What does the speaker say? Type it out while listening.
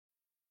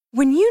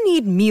When you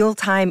need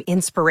mealtime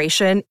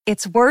inspiration,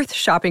 it's worth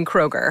shopping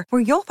Kroger,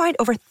 where you'll find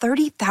over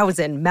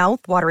 30,000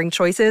 mouth-watering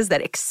choices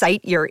that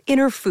excite your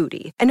inner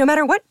foodie. And no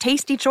matter what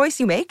tasty choice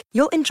you make,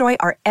 you'll enjoy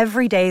our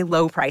everyday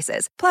low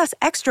prices, plus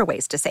extra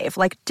ways to save,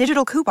 like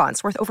digital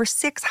coupons worth over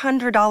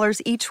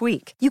 $600 each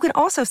week. You can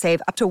also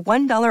save up to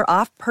 $1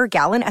 off per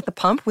gallon at the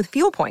pump with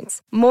fuel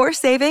points. More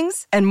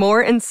savings and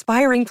more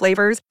inspiring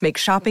flavors make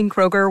shopping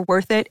Kroger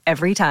worth it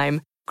every time.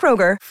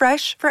 Kroger,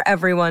 fresh for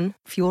everyone.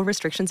 Fuel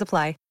restrictions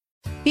apply.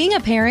 Being a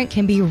parent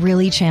can be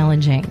really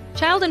challenging.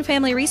 Child and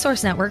Family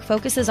Resource Network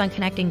focuses on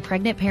connecting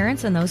pregnant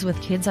parents and those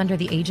with kids under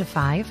the age of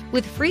 5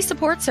 with free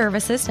support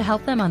services to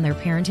help them on their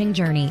parenting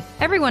journey.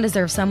 Everyone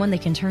deserves someone they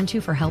can turn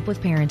to for help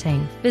with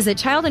parenting. Visit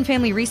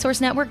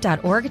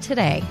childandfamilyresourcenetwork.org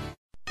today.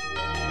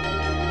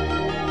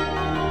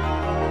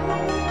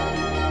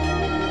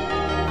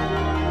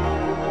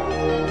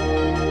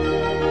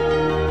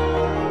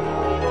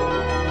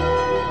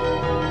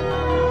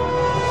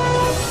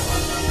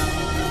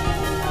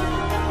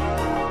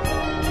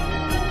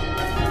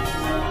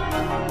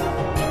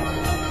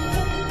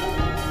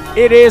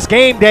 It is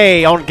game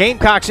day on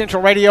Gamecock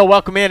Central Radio.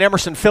 Welcome in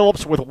Emerson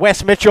Phillips with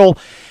Wes Mitchell,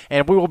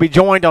 and we will be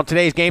joined on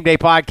today's Game Day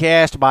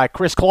podcast by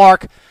Chris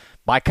Clark,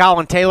 by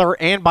Colin Taylor,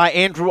 and by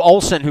Andrew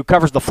Olson, who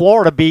covers the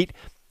Florida beat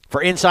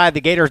for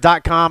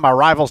InsideTheGators.com, our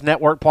Rivals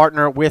Network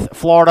partner with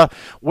Florida.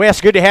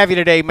 Wes, good to have you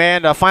today,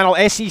 man. A final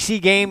SEC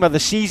game of the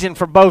season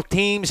for both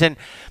teams, and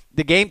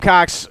the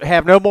Gamecocks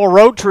have no more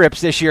road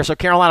trips this year, so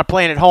Carolina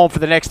playing at home for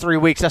the next 3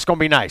 weeks. That's going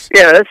to be nice.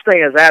 Yeah, this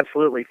thing is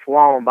absolutely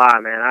flown by,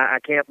 man. I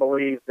can't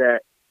believe that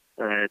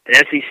the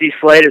SEC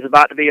slate is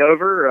about to be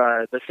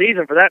over. The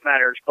season, for that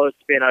matter, is close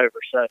to being over.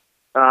 So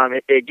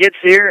it gets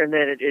here, and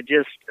then it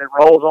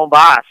rolls on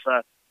by.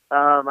 So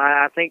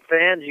I think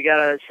fans, you got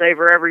to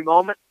savor every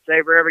moment,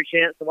 savor every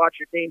chance to watch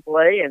your team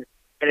play, and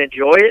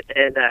enjoy it.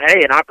 And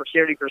hey, an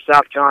opportunity for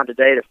South Carolina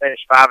today to finish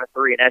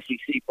 5-3 in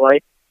SEC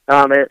play.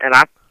 And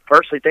I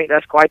personally think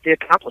that's quite the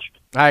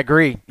accomplishment. I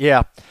agree.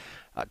 Yeah,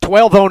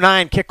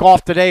 12:09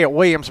 kickoff today at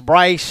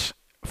Williams-Brice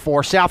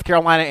for South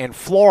Carolina and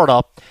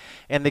Florida.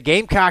 And the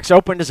Gamecocks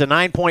opened as a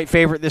 9-point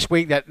favorite this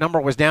week. That number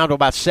was down to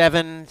about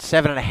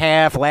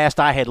 7.5 last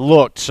I had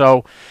looked.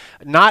 So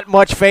not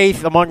much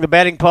faith among the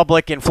betting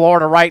public in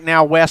Florida right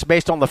now, Wes,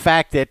 based on the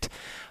fact that,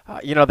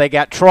 they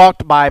got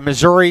trucked by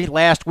Missouri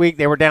last week.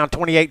 They were down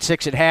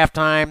 28-6 at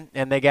halftime,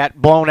 and they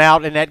got blown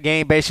out in that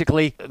game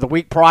basically the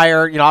week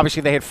prior.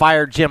 Obviously they had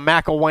fired Jim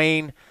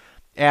McElwain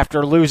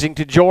after losing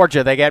to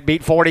Georgia. They got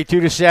beat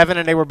 42-7,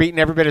 and they were beaten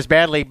every bit as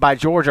badly by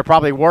Georgia,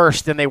 probably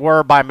worse than they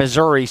were by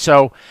Missouri.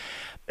 So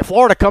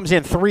Florida comes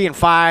in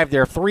 3-5.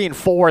 They're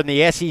 3-4 in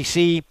the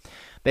SEC.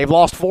 They've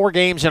lost 4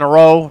 games in a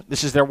row.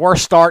 This is their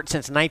worst start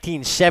since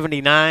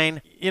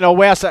 1979.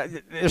 Wes,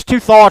 there's 2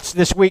 thoughts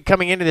this week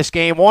coming into this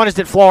game. One is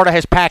that Florida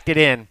has packed it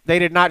in. They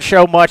did not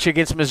show much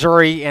against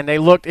Missouri, and they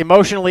looked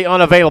emotionally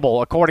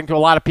unavailable, according to a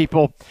lot of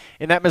people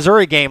in that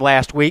Missouri game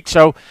last week.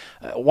 So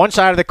one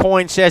side of the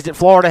coin says that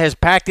Florida has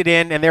packed it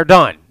in, and they're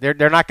done.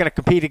 They're not going to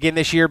compete again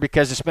this year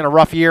because it's been a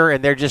rough year,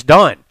 and they're just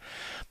done.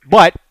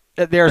 But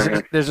there's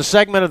a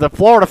segment of the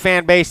Florida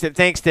fan base that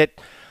thinks that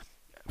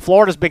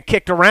Florida's been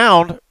kicked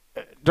around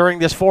during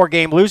this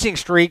 4-game losing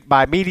streak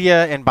by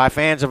media and by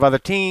fans of other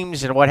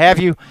teams and what have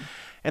you,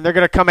 and they're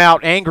going to come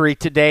out angry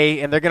today,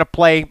 and they're going to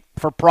play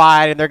for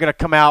pride, and they're going to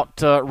come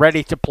out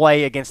ready to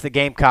play against the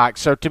Gamecocks.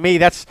 So to me,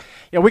 that's,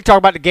 we talk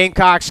about the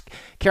Gamecocks.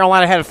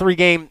 Carolina had a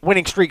 3-game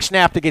winning streak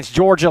snapped against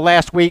Georgia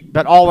last week,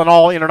 but all in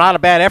all, not a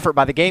bad effort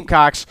by the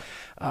Gamecocks.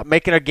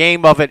 Making a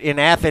game of it in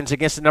Athens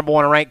against the number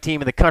 1 ranked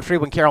team in the country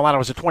when Carolina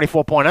was a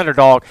 24-point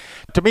underdog.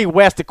 To me,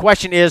 Wes, the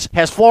question is,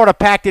 has Florida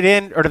packed it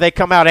in, or do they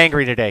come out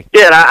angry today?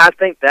 Yeah, I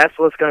think that's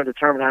what's going to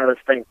determine how this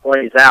thing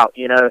plays out.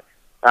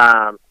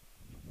 I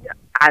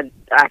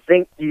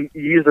think you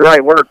use the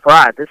right word,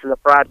 pride. This is a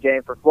pride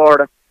game for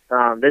Florida.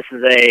 This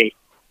is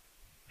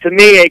to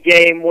me, a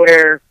game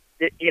where,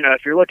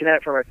 if you're looking at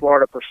it from a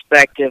Florida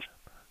perspective,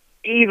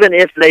 even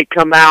if they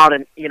come out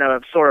and,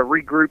 have sort of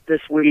regrouped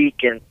this week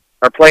and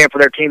are playing for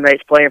their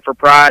teammates, playing for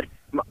pride.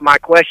 My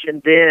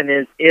question then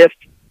is if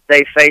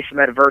they face some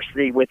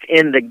adversity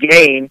within the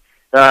game,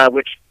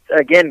 which,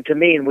 again, to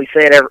me, and we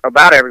say it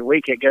about every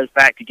week, it goes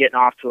back to getting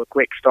off to a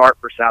quick start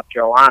for South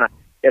Carolina.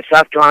 If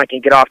South Carolina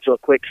can get off to a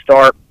quick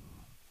start,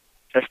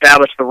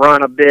 establish the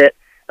run a bit,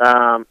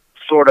 handle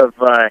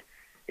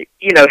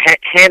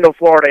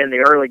Florida in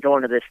the early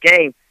going of this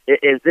game,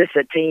 is this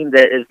a team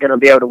that is going to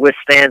be able to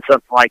withstand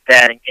something like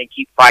that and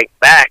keep fighting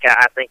back,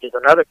 I think is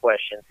another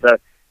question. So,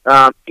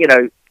 a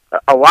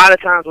lot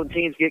of times when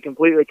teams get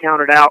completely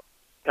counted out,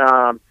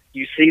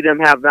 you see them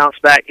have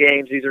bounce-back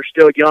games. These are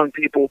still young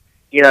people.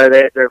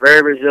 They're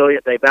very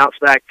resilient. They bounce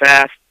back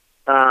fast.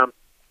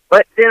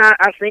 But then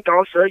I think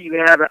also you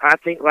had,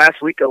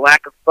 last week, a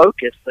lack of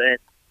focus.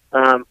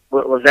 And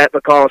was that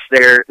because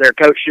their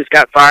coach just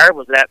got fired?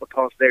 Was that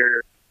because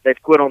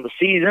they've quit on the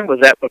season? Was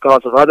that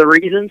because of other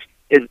reasons?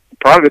 It's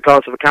probably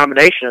because of a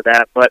combination of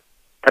that. But,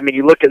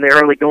 you look in the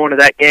early going of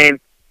that game,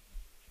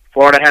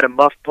 Florida had a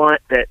muff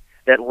punt that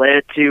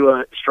led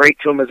to straight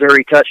to a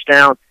Missouri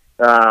touchdown.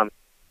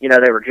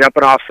 they were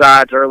jumping off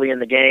sides early in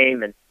the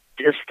game and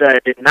just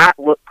did not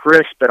look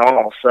crisp at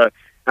all. So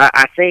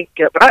I think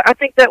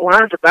that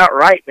line's about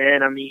right,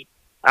 man. I mean,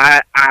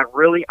 I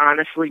really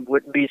honestly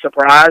wouldn't be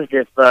surprised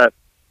if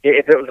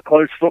it was a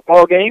close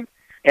football game,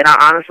 and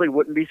I honestly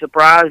wouldn't be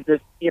surprised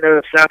if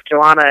South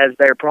Carolina, as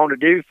they're prone to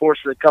do,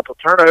 forces a couple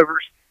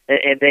turnovers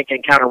and then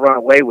can kind of run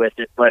away with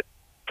it. But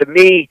to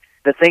me,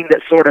 the thing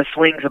that sort of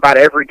swings about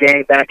every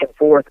game back and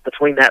forth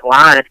between that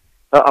line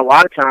a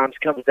lot of times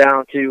comes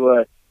down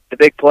to the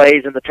big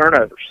plays and the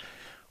turnovers.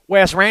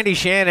 Wes, Randy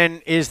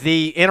Shannon is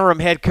the interim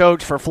head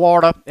coach for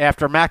Florida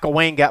after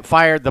McElwain got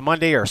fired the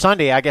Monday or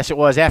Sunday, I guess it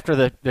was, after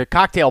the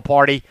cocktail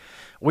party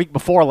week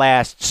before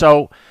last.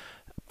 So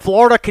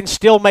Florida can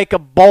still make a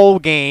bowl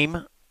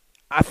game.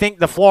 I think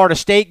the Florida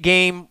State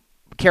game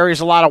carries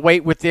a lot of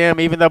weight with them,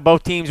 even though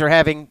both teams are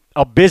having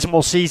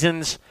abysmal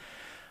seasons.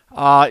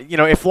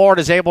 If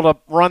Florida's able to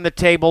run the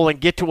table and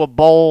get to a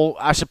bowl,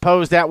 I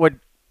suppose that would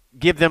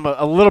give them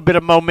a little bit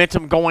of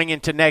momentum going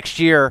into next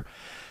year.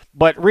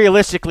 But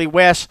realistically,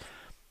 Wes,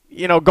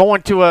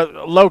 going to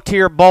a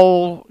low-tier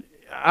bowl,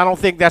 I don't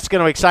think that's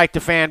going to excite the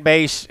fan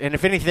base. And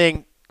if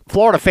anything,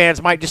 Florida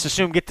fans might just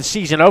assume get the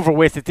season over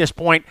with at this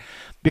point,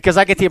 because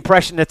I get the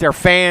impression that their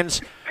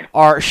fans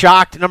are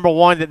shocked, number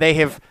one, that they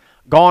have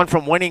gone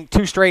from winning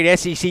 2 straight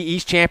SEC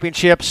East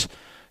championships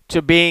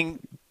to being,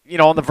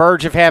 on the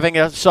verge of having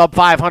a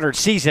sub-500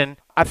 season.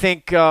 I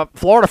think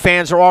Florida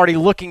fans are already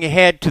looking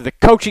ahead to the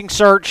coaching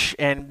search,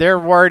 and they're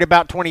worried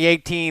about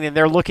 2018, and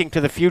they're looking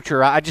to the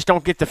future. I just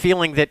don't get the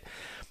feeling that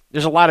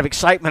there's a lot of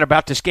excitement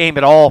about this game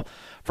at all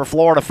for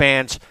Florida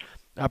fans,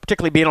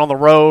 particularly being on the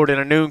road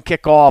and a noon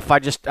kickoff. I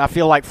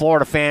feel like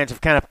Florida fans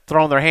have kind of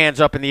thrown their hands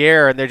up in the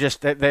air, and they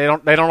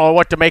don't know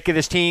what to make of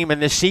this team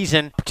and this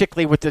season,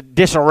 particularly with the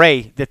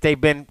disarray that they've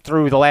been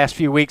through the last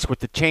few weeks with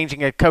the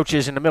changing of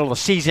coaches in the middle of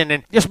the season.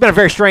 And it's been a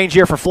very strange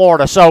year for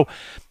Florida. So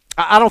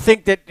I don't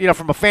think that,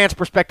 from a fan's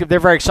perspective, they're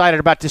very excited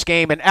about this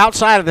game. And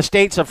outside of the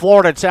states of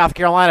Florida and South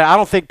Carolina, I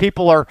don't think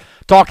people are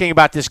talking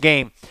about this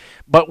game.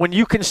 But when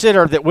you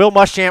consider that Will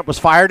Muschamp was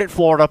fired at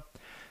Florida,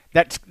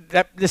 that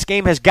this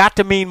game has got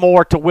to mean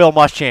more to Will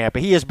Muschamp.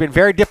 He has been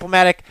very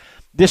diplomatic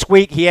this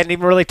week. He hadn't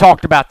even really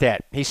talked about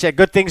that. He said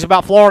good things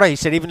about Florida. He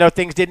said even though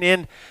things didn't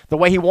end the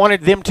way he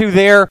wanted them to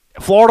there,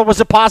 Florida was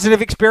a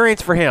positive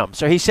experience for him.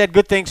 So he said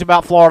good things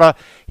about Florida.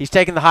 He's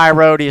taken the high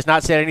road. He has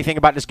not said anything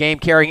about this game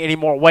carrying any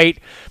more weight.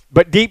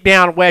 But deep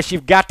down, Wes,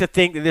 you've got to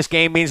think that this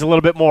game means a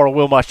little bit more to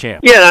Will Muschamp.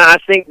 Yeah, I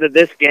think that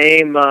this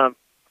game, and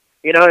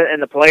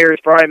the players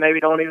probably maybe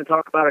don't even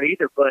talk about it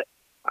either, but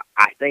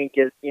I think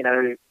as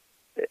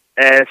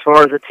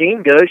far as the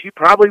team goes, you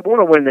probably want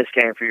to win this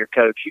game for your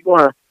coach. You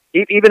want to,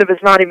 even if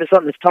it's not even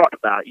something that's talked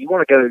about, you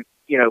want to go,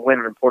 win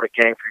an important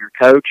game for your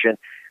coach. And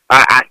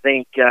I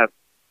think, there's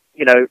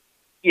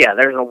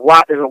a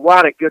lot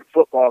of good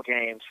football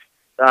games,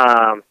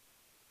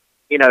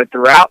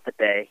 throughout the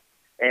day.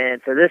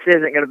 And so this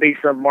isn't going to be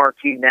some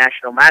marquee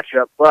national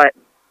matchup, but,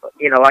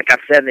 like I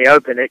said in the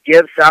open, it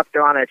gives South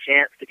Carolina a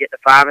chance to get to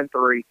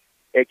 5-3.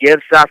 It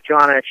gives South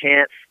Carolina a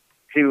chance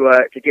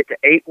to get to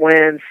 8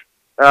 wins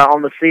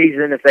on the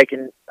season if they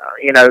can.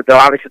 They'll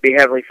obviously be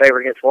heavily favored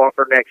against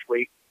Wofford next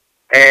week,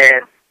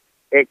 and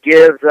it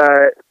gives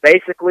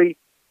basically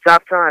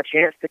South Carolina a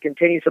chance to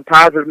continue some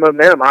positive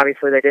momentum.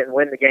 Obviously, they didn't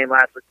win the game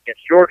last week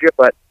against Georgia,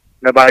 but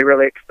nobody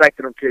really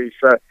expected them to.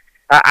 So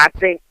I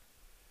think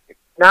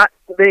not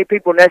many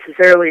people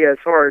necessarily, as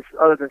far as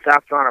other than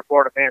South Carolina,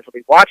 Florida fans, will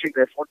be watching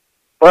this one,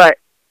 but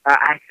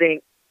I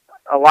think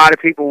a lot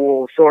of people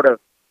will sort of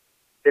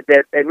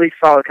that at least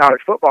follow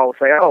college football will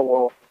say, oh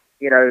well,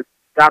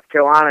 South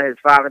Carolina is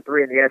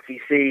 5-3 in the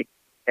SEC,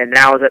 and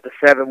now is at the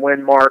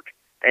 7-win mark,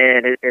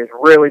 and it is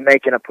really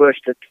making a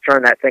push to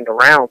turn that thing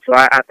around. So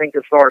I think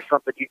as far as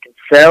something you can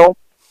sell,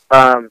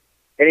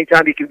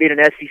 anytime you can beat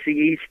an SEC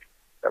East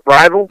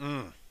rival,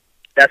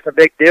 that's a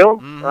big deal.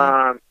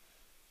 Mm-hmm.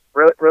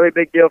 Really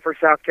big deal for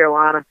South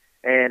Carolina,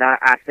 and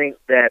I think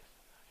that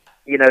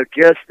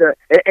just to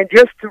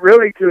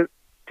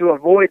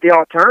avoid the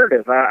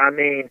alternative. I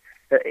mean,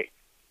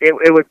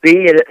 it would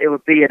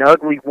be an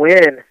ugly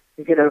win,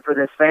 for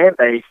this fan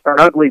base, or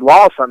an ugly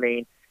loss. I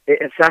mean,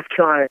 if South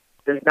Carolina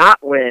does not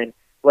win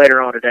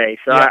later on today.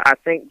 So yeah. I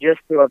think just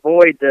to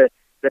avoid the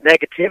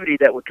negativity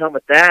that would come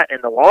with that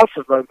and the loss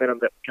of momentum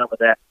that would come with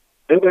that,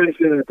 nobody's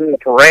going to do a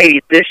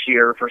parade this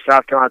year for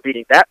South Carolina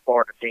beating that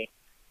Florida team.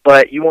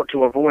 But you want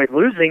to avoid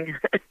losing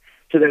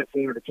to that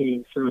Florida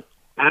team. So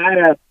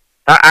I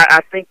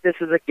think this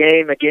is a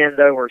game, again,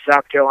 though, where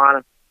South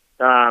Carolina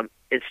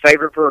is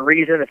favored for a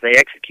reason. If they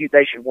execute,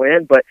 they should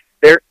win. But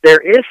there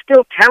is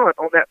still talent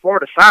on that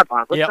Florida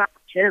sideline. Let's not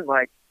pretend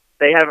like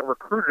they haven't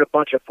recruited a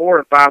bunch of 4-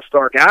 and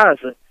 5-star guys.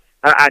 And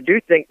I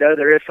do think, though,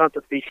 there is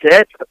something to be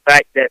said for the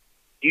fact that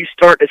you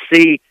start to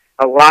see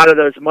a lot of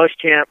those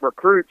Muschamp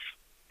recruits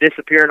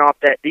disappearing off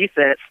that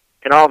defense,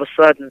 and all of a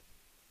sudden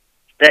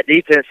that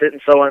defense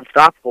isn't so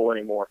unstoppable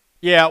anymore.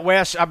 Yeah,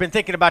 Wes, I've been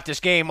thinking about this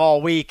game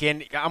all week,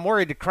 and I'm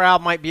worried the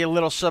crowd might be a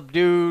little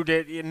subdued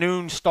at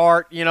noon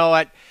start.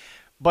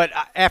 But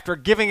after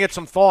giving it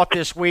some thought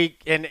this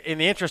week, and in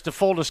the interest of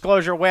full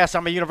disclosure, Wes,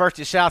 I'm a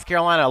University of South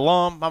Carolina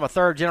alum. I'm a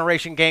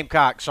third-generation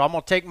Gamecock, so I'm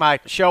going to take my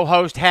show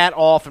host hat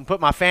off and put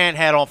my fan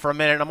hat on for a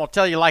minute, and I'm going to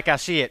tell you like I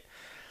see it.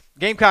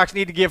 Gamecocks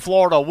need to give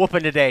Florida a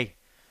whooping today.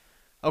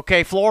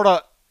 Okay,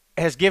 Florida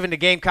has given the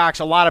Gamecocks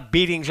a lot of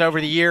beatings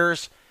over the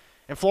years,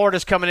 and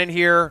Florida's coming in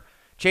here,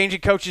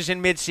 changing coaches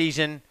in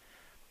midseason.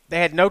 They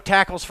had no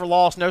tackles for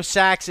loss, no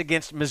sacks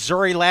against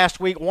Missouri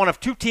last week. One of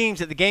two teams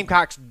that the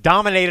Gamecocks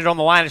dominated on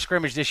the line of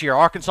scrimmage this year.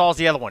 Arkansas is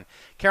the other one.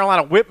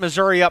 Carolina whipped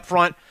Missouri up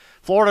front.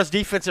 Florida's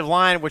defensive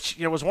line, which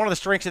was one of the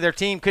strengths of their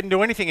team, couldn't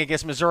do anything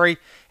against Missouri,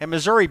 and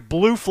Missouri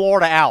blew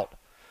Florida out.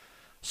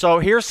 So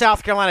here's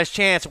South Carolina's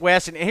chance,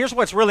 Wes, and here's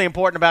what's really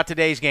important about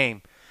today's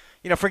game.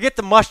 Forget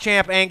the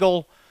Muschamp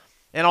angle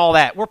and all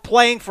that. We're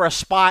playing for a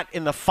spot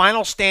in the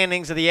final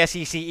standings of the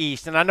SEC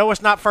East, and I know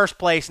it's not first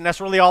place, and that's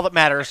really all that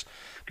matters.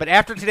 But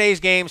after today's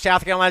game,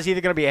 South Carolina is either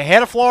going to be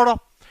ahead of Florida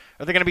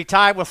or they're going to be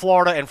tied with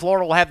Florida, and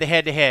Florida will have the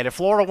head-to-head. If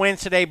Florida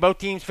wins today, both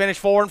teams finish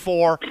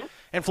 4-4,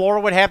 and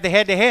Florida would have the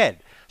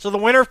head-to-head. So the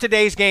winner of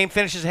today's game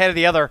finishes ahead of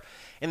the other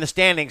in the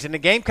standings, and the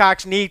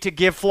Gamecocks need to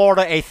give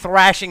Florida a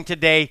thrashing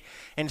today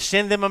and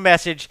send them a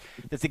message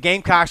that the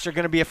Gamecocks are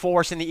going to be a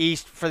force in the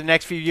East for the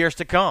next few years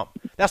to come.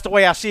 That's the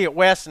way I see it,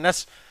 Wes, and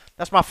that's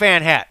my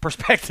fan hat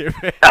perspective.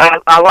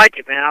 I like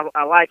it, man.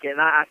 I like it,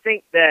 and I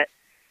think that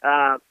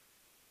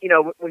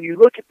when you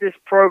look at this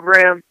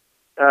program,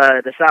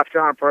 the South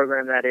Carolina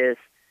program, that is,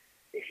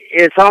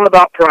 it's all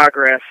about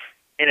progress,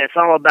 and it's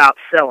all about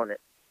selling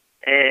it.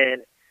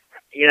 And,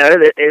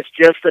 it's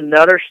just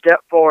another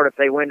step forward if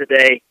they win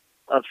today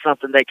of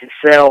something they can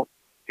sell.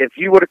 If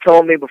you would have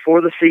told me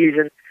before the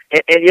season,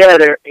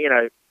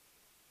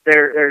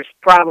 there's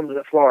problems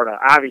at Florida,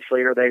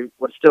 obviously, or they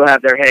would still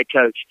have their head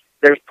coach.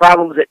 There's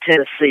problems at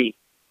Tennessee.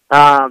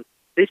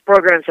 These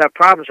programs have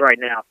problems right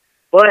now.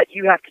 But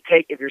you have to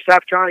if you're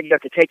South Carolina, you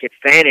have to take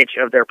advantage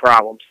of their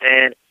problems,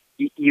 and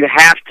you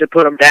have to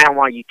put them down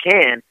while you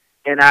can.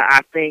 And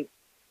I think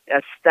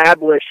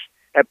establish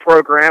a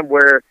program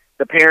where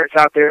the parents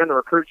out there and the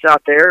recruits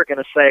out there are going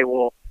to say,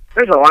 well,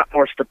 there's a lot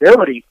more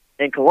stability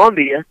in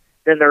Columbia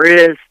than there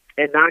is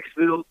in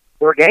Knoxville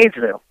or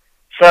Gainesville.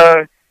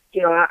 So,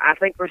 I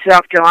think for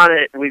South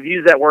Carolina, we've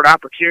used that word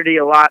opportunity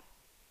a lot.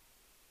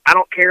 I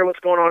don't care what's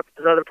going on with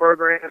those other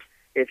programs.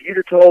 If you'd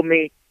have told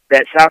me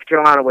that South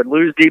Carolina would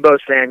lose Deebo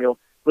Samuel,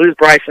 lose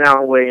Bryson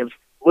Allen Williams,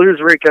 lose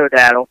Rico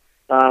Dowdle,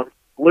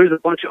 lose a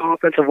bunch of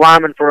offensive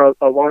linemen for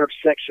a large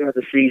section of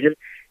the season,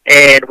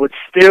 and would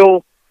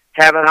still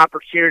have an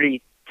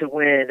opportunity to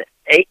win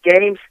 8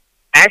 games,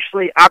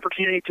 actually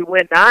opportunity to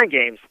win 9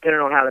 games,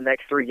 depending on how the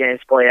next 3 games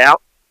play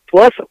out,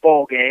 plus a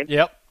bowl game,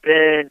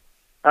 then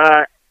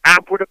I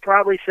would have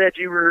probably said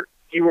you were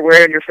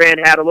wearing your fan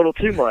hat a little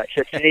too much,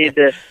 that you needed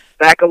to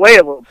back away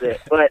a little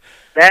bit. But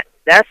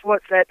that's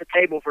what's at the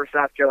table for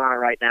South Carolina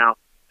right now.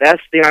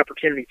 That's the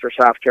opportunity for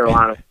South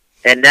Carolina.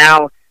 And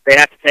now they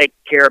have to take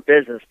care of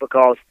business,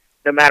 because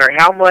no matter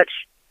how much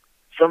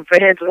some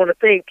fans want to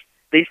think,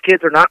 these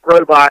kids are not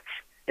robots.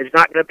 It's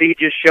not going to be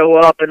just show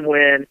up and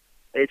win.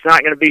 It's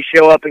not going to be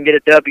show up and get a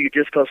W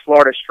just because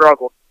Florida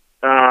struggled.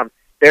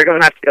 They're going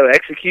to have to go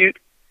execute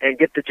and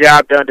get the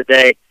job done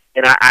today.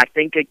 And I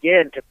think,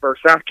 again, for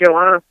South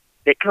Carolina,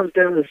 it comes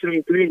down to the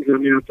same things. I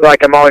feel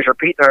like I'm always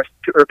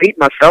repeating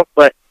myself,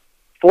 but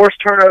force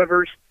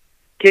turnovers,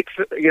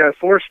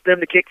 force them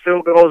to kick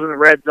field goals in the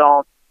red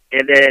zone,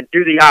 and then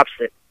do the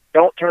opposite.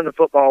 Don't turn the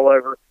football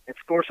over and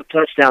score some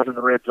touchdowns in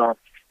the red zone.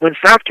 When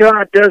South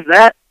Carolina does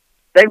that,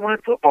 they win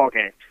football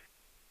games.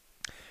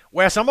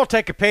 Wes, I'm going to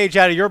take a page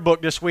out of your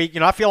book this week.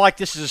 I feel like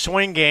this is a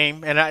swing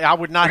game, and I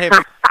would not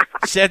have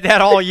said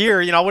that all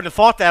year. I wouldn't have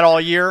thought that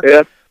all year.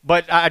 Yeah.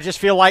 But I just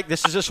feel like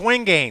this is a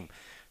swing game.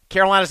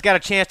 Carolina's got a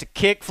chance to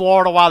kick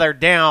Florida while they're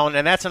down,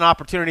 and that's an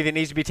opportunity that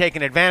needs to be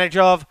taken advantage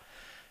of,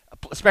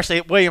 especially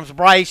at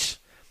Williams-Brice.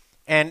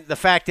 And the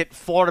fact that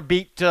Florida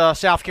beat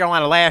South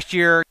Carolina last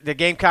year, the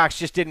Gamecocks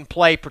just didn't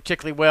play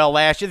particularly well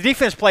last year. The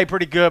defense played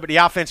pretty good, but the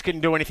offense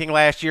couldn't do anything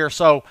last year.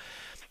 So,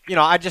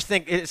 I just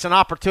think it's an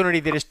opportunity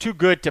that is too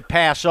good to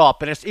pass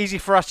up. And it's easy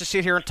for us to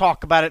sit here and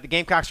talk about it. The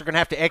Gamecocks are going to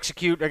have to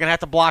execute. They're going to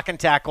have to block and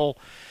tackle.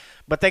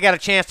 But they got a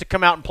chance to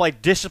come out and play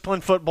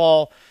disciplined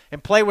football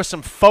and play with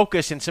some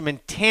focus and some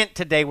intent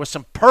today, with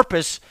some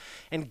purpose,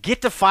 and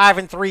get to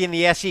 5-3 in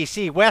the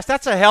SEC. Wes,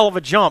 that's a hell of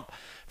a jump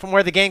from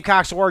where the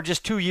Gamecocks were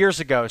just 2 years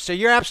ago. So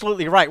you're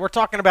absolutely right. We're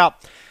talking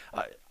about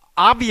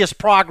obvious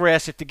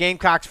progress if the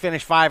Gamecocks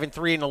finish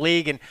 5-3 in the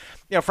league. And,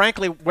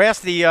 frankly, Wes,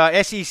 the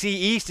SEC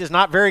East is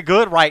not very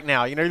good right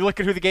now. You look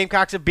at who the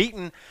Gamecocks have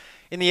beaten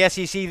in the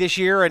SEC this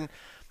year, and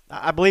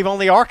I believe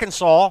only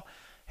Arkansas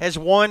has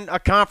won a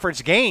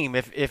conference game,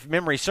 if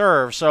memory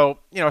serves. So,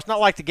 it's not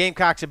like the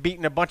Gamecocks have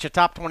beaten a bunch of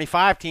top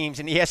 25 teams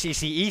in the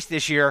SEC East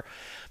this year,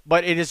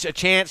 but it is a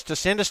chance to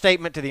send a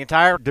statement to the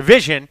entire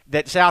division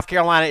that South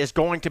Carolina is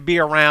going to be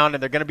around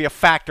and they're going to be a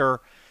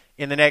factor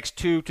in the next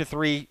 2 to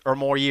 3 or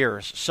more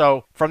years.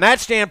 So from that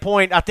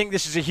standpoint, I think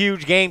this is a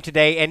huge game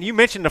today. And you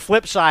mentioned the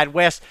flip side,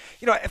 Wes.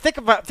 Think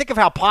of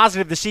how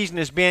positive the season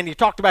has been. You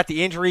talked about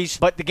the injuries,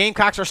 but the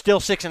Gamecocks are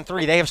still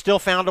 6-3. They have still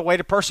found a way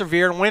to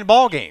persevere and win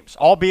ball games,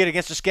 albeit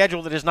against a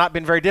schedule that has not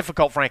been very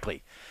difficult,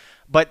 frankly.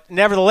 But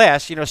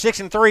nevertheless,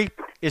 6-3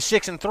 is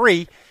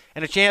 6-3,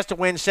 and a chance to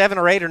win 7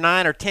 or 8 or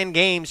 9 or 10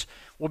 games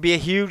will be a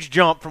huge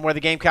jump from where the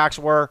Gamecocks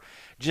were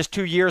just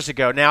 2 years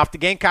ago. Now, if the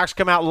Gamecocks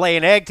come out and lay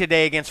an egg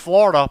today against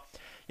Florida,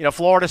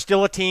 Florida's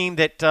still a team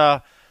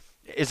that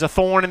is a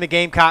thorn in the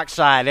Gamecock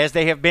side, as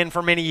they have been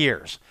for many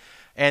years.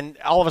 And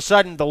all of a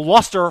sudden, the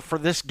luster for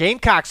this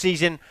Gamecock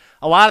season,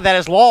 a lot of that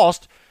is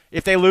lost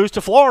if they lose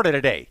to Florida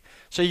today.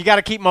 So you got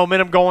to keep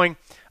momentum going,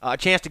 a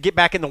chance to get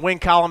back in the win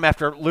column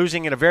after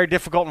losing in a very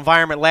difficult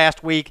environment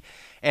last week,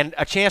 and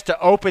a chance to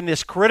open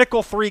this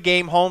critical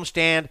 3-game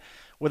homestand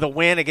with a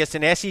win against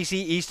an SEC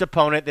East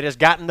opponent that has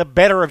gotten the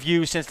better of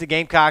you since the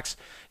Gamecocks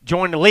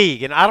joined the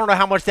league. And I don't know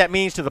how much that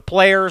means to the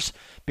players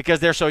because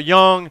they're so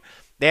young.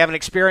 They haven't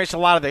experienced a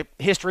lot of the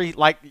history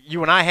like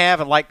you and I have,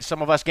 and like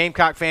some of us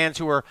Gamecock fans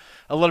who are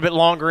a little bit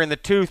longer in the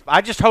tooth.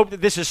 I just hope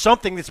that this is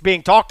something that's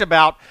being talked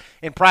about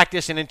in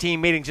practice and in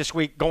team meetings this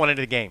week going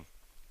into the game.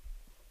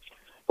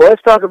 Well,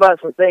 let's talk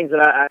about some things that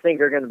I think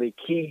are going to be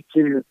key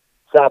to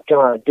South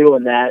Carolina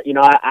doing that.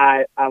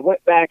 I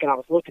went back and I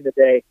was looking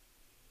today,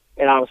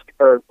 and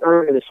or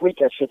earlier this week,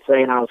 I should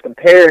say, and I was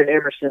comparing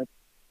Emerson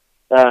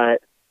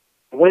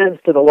wins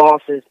to the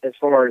losses as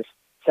far as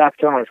South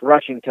Carolina's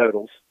rushing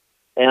totals.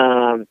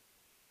 And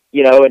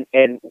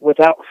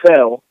without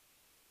fail,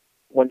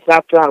 when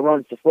South Carolina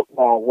runs the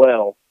football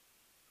well,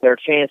 their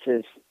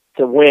chances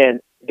to win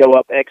go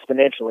up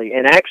exponentially.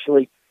 And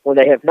actually, when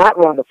they have not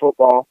run the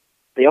football,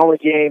 the only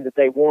game that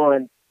they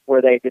won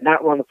where they did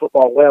not run the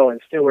football well and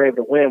still were able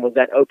to win was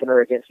that opener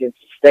against NC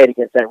State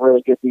against that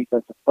really good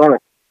defensive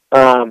front.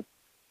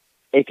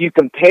 If you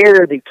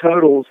compare the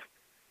totals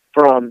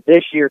from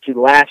this year to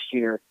last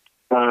year,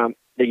 the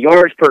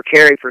yards per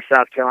carry for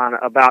South Carolina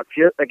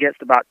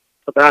against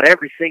about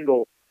every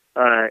single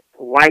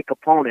like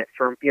opponent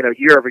from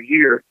year over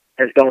year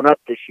has gone up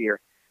this year.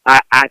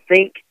 I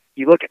think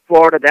you look at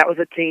Florida, that was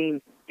a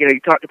team. You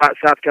talked about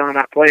South Carolina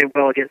not playing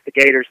well against the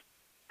Gators.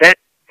 That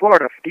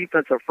Florida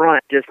defensive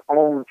front just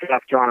owned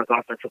South Carolina's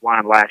offensive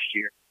line last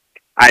year.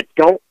 I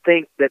don't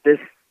think that this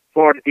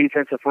Florida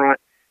defensive front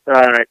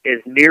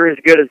is near as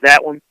good as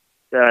that one.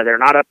 They're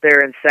not up there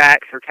in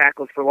sacks or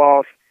tackles for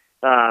loss.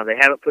 They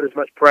haven't put as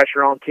much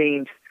pressure on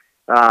teams.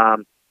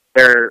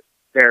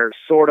 They're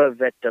sort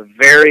of at the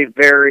very,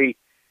 very,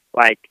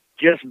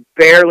 just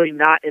barely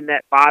not in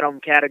that bottom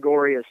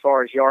category as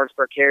far as yards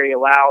per carry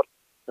allowed.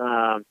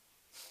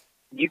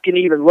 You can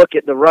even look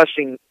at the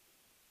rushing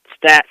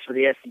stats for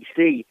the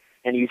SEC,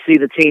 and you see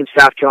the team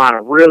South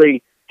Carolina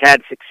really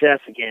had success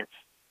against.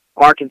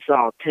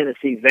 Arkansas,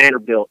 Tennessee,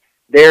 Vanderbilt.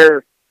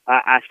 They're,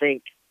 I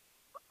think,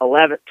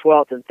 11th,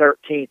 12th, and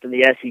 13th in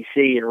the SEC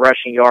in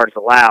rushing yards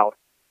allowed.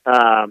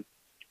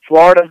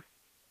 Florida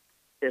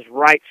is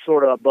right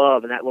sort of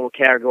above in that little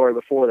category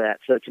before that.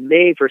 So to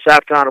me, for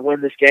South Carolina to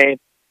win this game,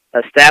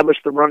 establish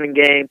the running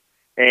game,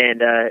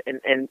 and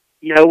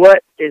you know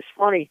what? It's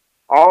funny.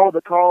 All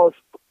the calls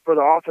for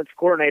the offense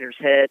coordinator's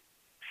head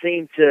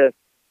seem to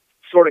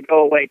sort of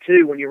go away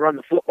too when you run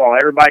the football.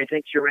 Everybody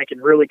thinks you're making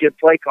really good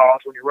play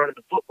calls when you're running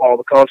the football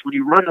because when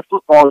you run the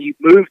football, you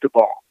move the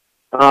ball.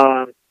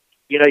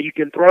 You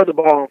can throw the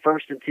ball on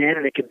 1st and 10,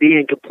 and it can be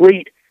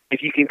incomplete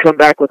if you can come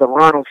back with a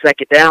run on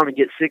 2nd down and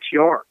get 6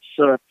 yards.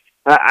 So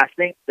I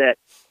think that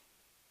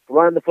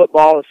running the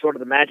football is sort of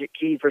the magic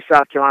key for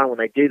South Carolina. When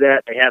they do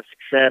that, they have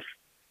success.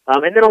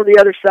 And then on the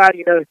other side,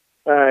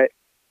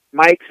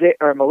 Malik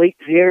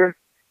Zier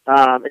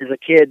is a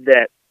kid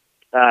that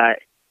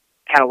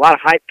had a lot of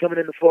hype coming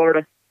into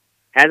Florida.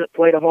 Hasn't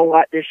played a whole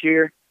lot this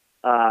year.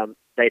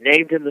 They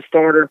named him the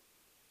starter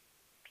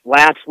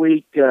last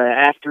week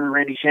after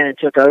Randy Shannon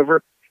took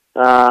over.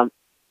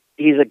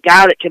 He's a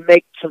guy that can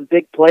make some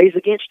big plays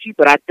against you,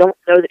 but I don't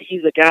know that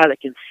he's a guy that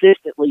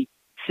consistently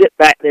sit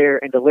back there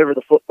and deliver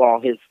the football.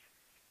 His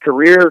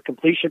career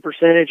completion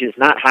percentage is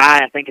not high.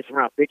 I think it's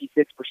around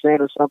 56%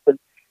 or something.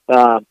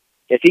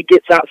 If he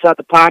gets outside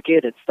the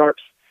pocket and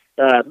starts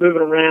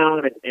moving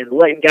around and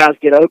letting guys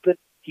get open,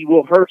 he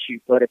will hurt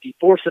you. But if you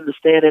force him to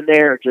stand in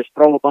there and just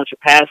throw a bunch of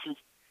passes,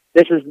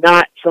 this is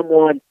not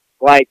someone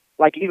like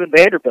even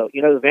Vanderbilt.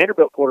 The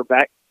Vanderbilt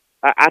quarterback,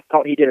 I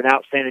thought he did an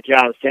outstanding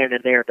job of standing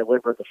in there and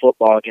delivering the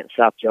football against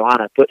South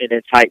Carolina, putting it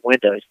in tight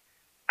windows.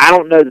 I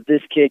don't know that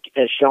this kid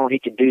has shown he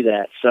can do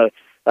that. So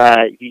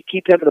if you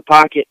keep him in the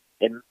pocket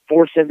and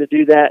force him to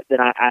do that, then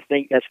I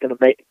think that's going to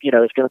make,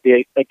 it's going to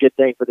be a good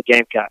thing for the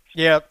Gamecocks.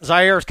 Yeah,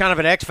 Zaire is kind of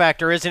an X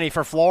factor, isn't he,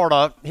 for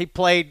Florida? He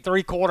played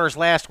 3 quarters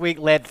last week,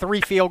 led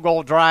 3 field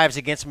goal drives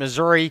against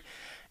Missouri,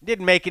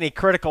 didn't make any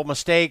critical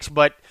mistakes,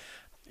 but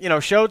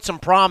showed some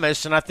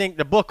promise. And I think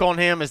the book on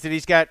him is that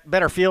he's got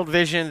better field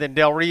vision than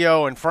Del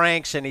Rio and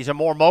Franks, and he's a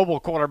more mobile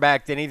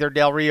quarterback than either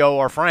Del Rio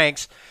or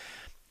Franks.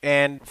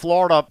 And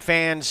Florida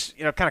fans,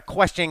 kind of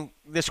questioning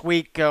this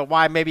week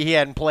why maybe he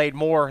hadn't played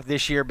more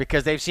this year,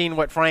 because they've seen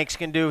what Franks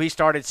can do. He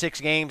started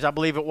 6 games, I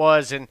believe it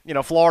was, and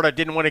Florida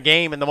didn't win a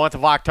game in the month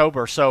of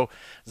October. So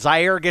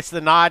Zaire gets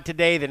the nod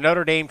today, the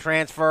Notre Dame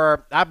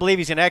transfer. I believe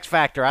he's an X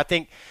factor. I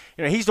think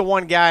he's the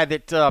one guy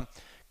that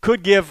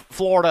could give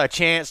Florida a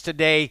chance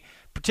today,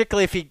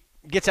 particularly if he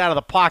gets out of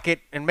the pocket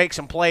and makes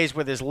some plays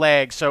with his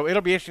legs. So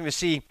it'll be interesting to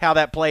see how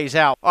that plays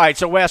out. All right,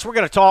 so Wes, we're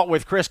going to talk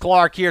with Chris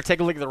Clark here, take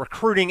a look at the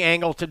recruiting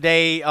angle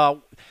today.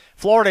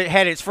 Florida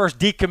had its first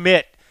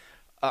decommit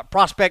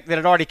prospect that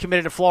had already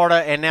committed to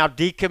Florida and now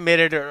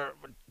decommitted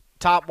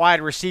top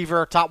wide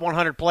receiver, top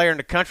 100 player in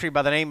the country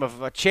by the name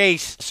of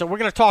Chase. So we're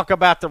going to talk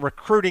about the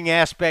recruiting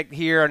aspect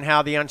here and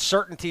how the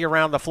uncertainty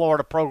around the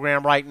Florida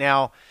program right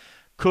now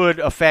could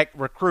affect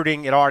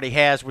recruiting. It already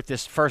has with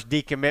this first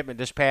decommitment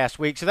this past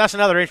week. So that's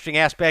another interesting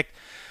aspect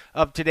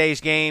of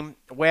today's game,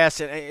 Wes.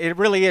 It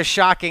really is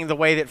shocking the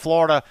way that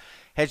Florida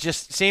has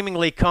just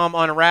seemingly come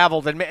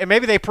unraveled. And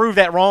maybe they prove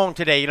that wrong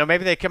today.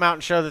 Maybe they come out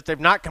and show that they've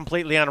not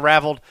completely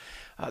unraveled.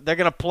 They're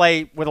going to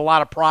play with a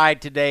lot of pride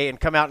today and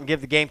come out and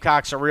give the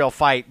Gamecocks a real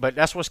fight. But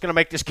that's what's going to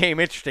make this game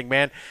interesting,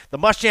 man. The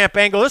Muschamp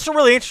angle, this is a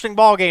really interesting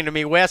ball game to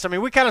me, Wes. I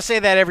mean, we kind of say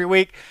that every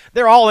week.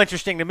 They're all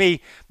interesting to me,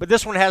 but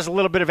this one has a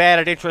little bit of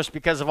added interest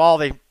because of all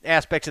the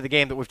aspects of the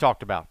game that we've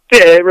talked about.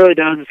 Yeah, it really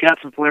does. It's got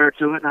some flair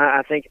to it, and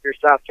I think if you're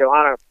South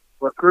Carolina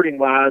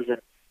recruiting-wise,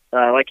 and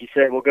like you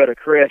said, we'll go to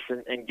Chris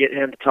and get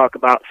him to talk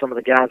about some of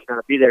the guys that are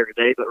going to be there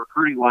today. But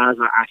recruiting-wise,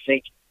 I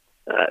think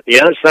the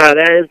other side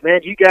of that is,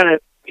 man, you got to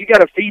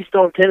feast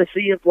on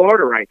Tennessee and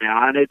Florida right now.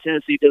 I know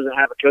Tennessee doesn't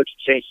have a coaching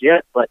change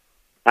yet, but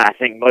I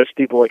think most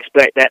people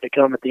expect that to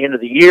come at the end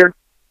of the year.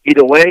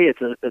 Either way,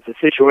 it's a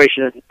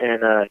situation,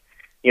 and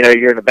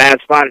you're in a bad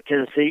spot at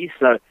Tennessee.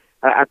 So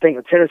I think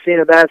with Tennessee in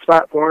a bad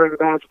spot, Florida in a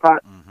bad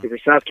spot. If you're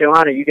South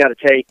Carolina, you got to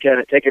take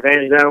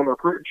advantage of that on the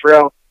recruiting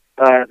trail.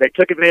 They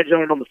took advantage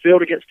of it on the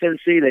field against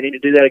Tennessee. They need to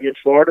do that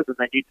against Florida, then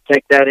they need to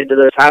take that into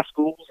those high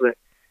schools and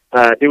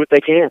do what they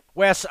can.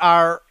 Wes,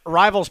 our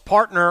Rivals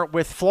partner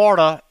with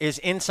Florida is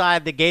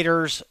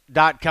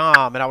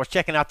InsideTheGators.com, and I was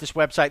checking out this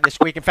website this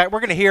week. In fact, we're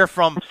going to hear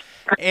from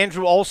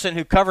Andrew Olson,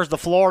 who covers the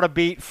Florida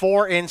beat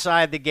for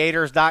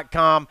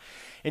InsideTheGators.com,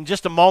 in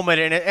just a moment.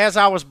 And as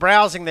I was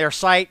browsing their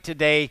site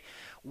today,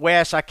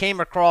 Wes, I came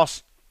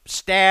across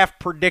staff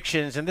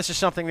predictions, and this is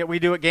something that we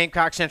do at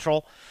Gamecock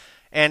Central,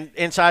 and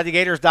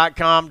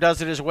InsideTheGators.com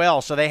does it as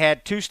well. So they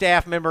had 2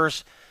 staff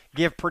members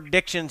give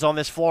predictions on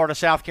this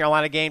Florida-South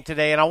Carolina game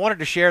today, and I wanted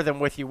to share them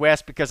with you,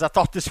 Wes, because I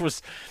thought this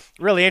was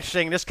really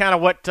interesting. This is kind of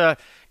what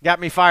got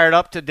me fired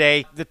up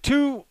today. The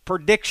 2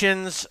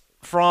 predictions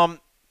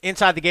from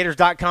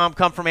InsideTheGators.com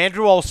come from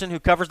Andrew Olson, who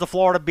covers the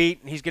Florida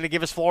beat, and he's going to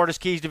give us Florida's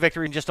keys to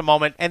victory in just a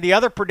moment. And the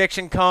other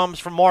prediction comes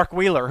from Mark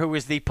Wheeler, who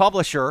is the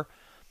publisher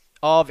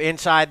of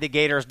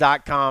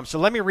InsideTheGators.com. So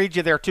let me read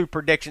you their 2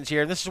 predictions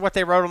here, and this is what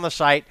they wrote on the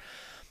site.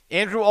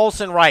 Andrew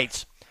Olson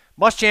writes,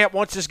 Muschamp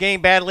wants this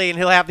game badly, and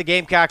he'll have the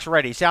Gamecocks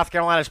ready. South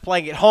Carolina is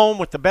playing at home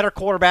with the better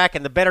quarterback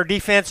and the better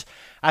defense.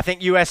 I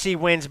think USC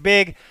wins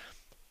big.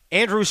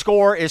 Andrew's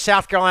score is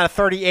South Carolina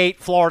 38,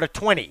 Florida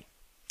 20.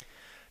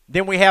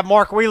 Then we have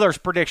Mark Wheeler's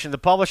prediction, the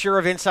publisher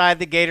of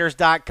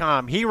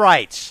InsideTheGators.com. He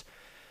writes,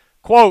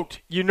 quote,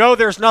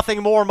 there's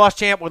nothing more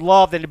Muschamp would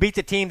love than to beat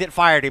the team that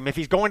fired him. If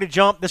he's going to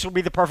jump, this will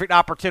be the perfect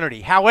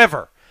opportunity.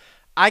 However,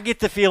 I get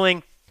the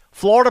feeling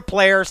Florida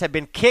players have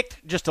been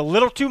kicked just a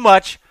little too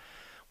much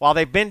while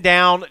they've been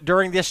down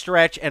during this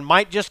stretch and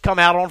might just come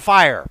out on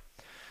fire.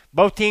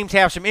 Both teams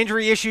have some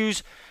injury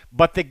issues,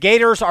 but the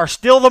Gators are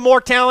still the more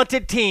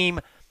talented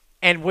team,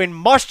 and when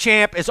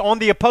Muschamp is on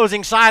the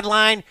opposing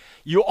sideline,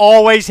 you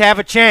always have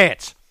a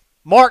chance.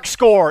 Mark's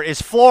score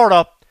is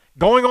Florida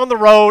going on the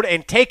road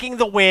and taking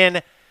the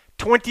win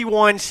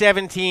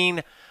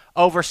 21-17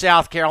 over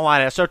South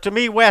Carolina. So to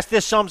me, Wes,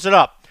 this sums it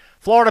up.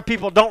 Florida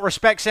people don't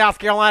respect South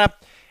Carolina,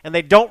 and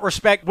they don't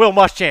respect Will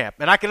Muschamp.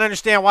 And I can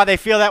understand why they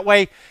feel that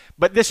way,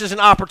 but this is an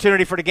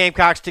opportunity for the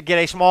Gamecocks to get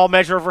a small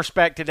measure of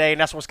respect today,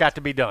 and that's what's got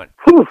to be done.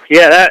 Whew,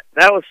 yeah,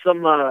 that was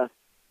some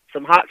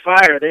hot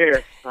fire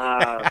there.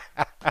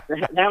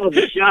 That was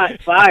a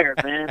shot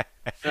fired, man.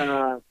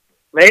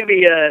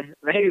 Maybe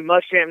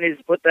Muschamp needs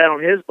to put that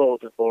on his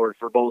bulletin board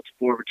for bulletin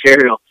board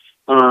material.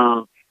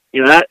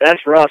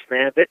 That's rough,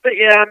 man. But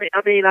yeah, I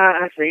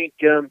think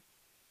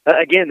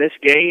again, this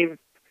game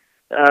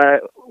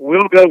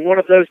will go one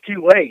of those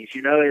 2 ways.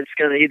 It's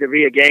going to either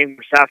be a game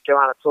where South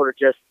Carolina sort of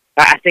just,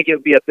 I think it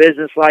would be a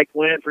business-like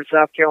win for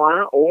South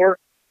Carolina, or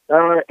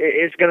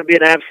it's going to be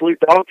an absolute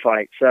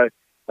dogfight. So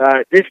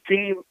this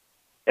team,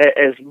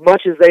 as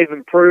much as they've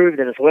improved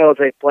and as well as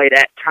they've played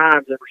at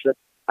times, Emerson,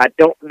 I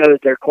don't know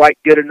that they're quite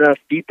good enough,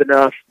 deep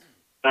enough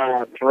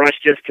for us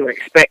just to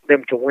expect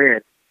them to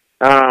win.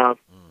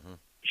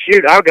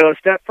 Shoot, I'll go a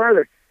step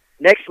further.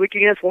 Next week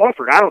against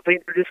Wofford, I don't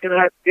think they're just going to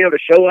have to be able to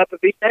show up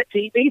and beat that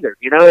team either.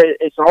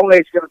 It's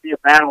always going to be a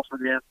battle for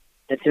them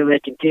until they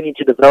continue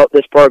to develop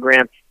this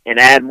program and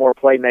add more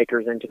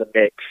playmakers into the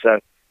mix. So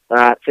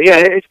yeah,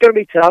 it's going to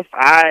be tough.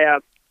 I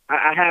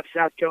have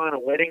South Carolina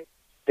winning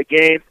the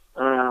game,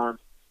 but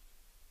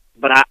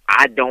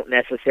I don't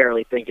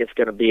necessarily think it's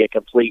going to be a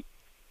complete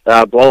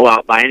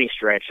blowout by any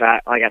stretch.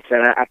 Like I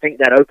said, I think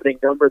that opening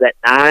number, that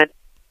 9,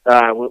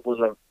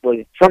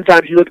 was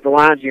sometimes you look at the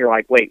lines and you're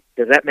like, wait,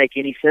 does that make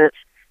any sense?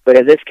 But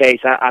in this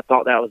case, I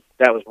thought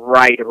that was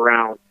right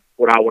around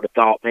what I would have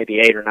thought, maybe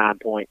 8 or 9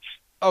 points.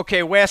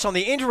 Okay, Wes, on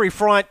the injury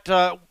front,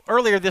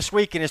 earlier this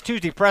week in his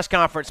Tuesday press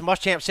conference,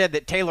 Muschamp said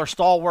that Taylor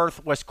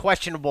Stallworth was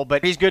questionable,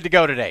 but he's good to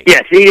go today.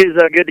 Yes, he is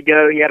good to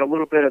go. He had a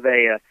little bit of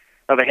a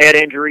head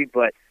injury,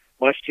 but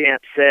Muschamp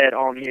said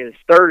on his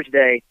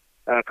Thursday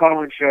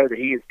call-in show that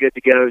he is good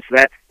to go.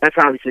 So that's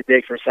obviously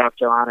big for South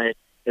Carolina.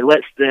 It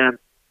lets them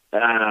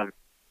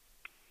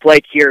play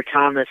Keir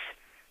Thomas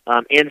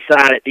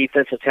inside at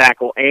defensive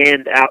tackle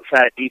and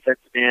outside at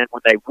defensive end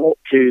when they want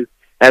to,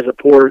 as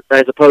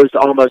opposed to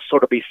almost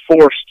sort of be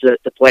forced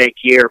to play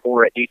Keir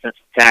more at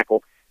defensive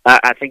tackle.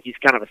 I think he's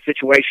kind of a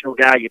situational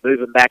guy. You move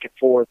him back and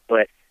forth,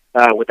 but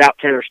without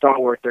Taylor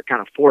Stallworth, they're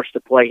kind of forced to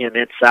play him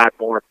inside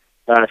more.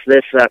 And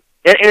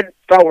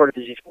Stallworth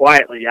is just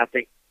quietly, I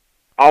think,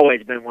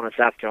 always been one of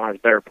South Carolina's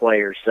better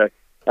players. So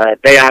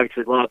they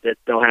obviously love that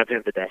they'll have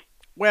him today.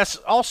 Wes,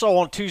 also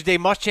on Tuesday,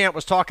 Muschamp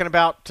was talking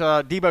about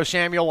Deebo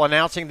Samuel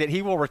announcing that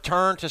he will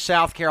return to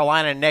South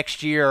Carolina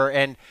next year.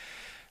 And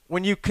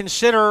when you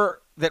consider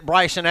that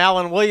Bryson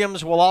Allen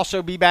Williams will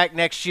also be back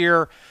next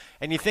year,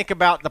 and you think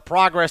about the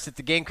progress that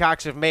the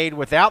Gamecocks have made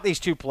without these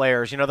two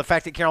players, you know, the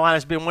fact that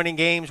Carolina's been winning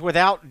games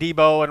without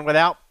Deebo and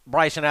without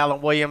Bryson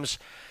Allen Williams,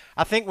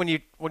 I think when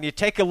you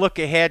take a look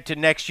ahead to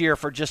next year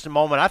for just a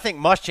moment, I think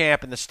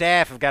Muschamp and the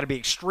staff have got to be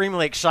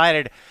extremely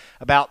excited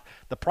about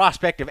the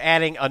prospect of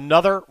adding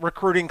another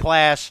recruiting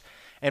class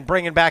and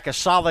bringing back a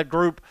solid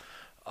group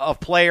of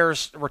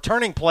players,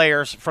 returning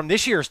players from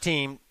this year's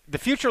team. The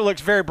future looks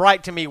very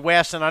bright to me,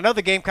 Wes, and I know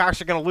the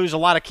Gamecocks are going to lose a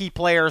lot of key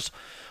players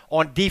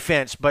on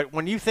defense, but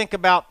when you think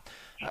about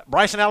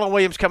Bryson Allen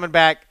Williams coming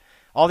back,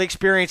 all the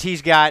experience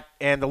he's got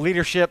and the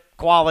leadership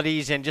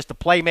qualities and just the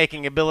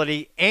playmaking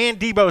ability, and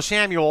Deebo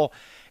Samuel,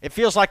 it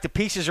feels like the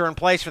pieces are in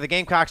place for the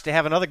Gamecocks to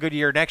have another good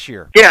year next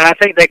year. Yeah, I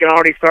think they can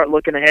already start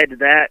looking ahead to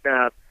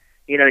that.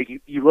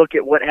 You look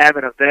at what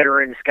having a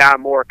veteran, Sky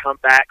Moore, come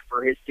back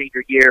for his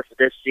senior year for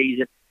this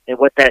season and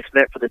what that's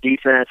meant for the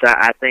defense.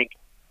 I think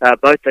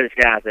both those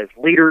guys as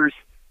leaders,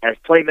 as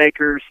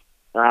playmakers,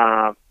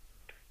 that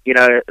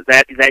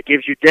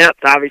gives you depth,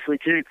 obviously,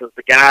 too, because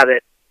the guy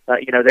that,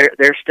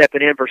 they're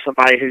stepping in for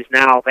somebody who's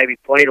now maybe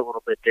played a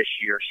little bit this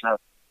year. So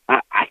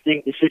I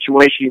think the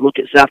situation, you look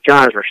at South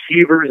Carolina's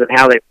receivers and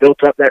how they've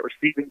built up that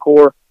receiving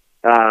core,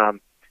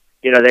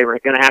 they were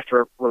going to have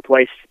to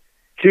replace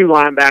 2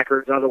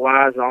 linebackers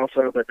otherwise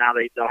also, but now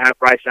they'll have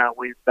Bryce Allen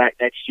Williams back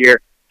next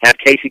year, have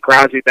Casey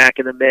Crosby back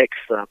in the mix,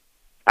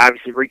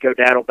 obviously Rico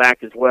Daddle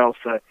back as well.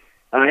 So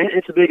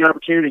it's a big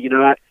opportunity.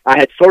 I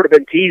had sort of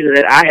been teasing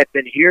it. I had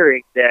been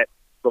hearing that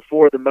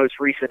before the most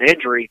recent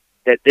injury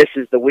that this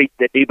is the week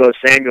that Deebo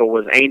Samuel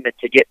was aiming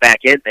to get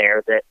back in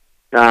there, that,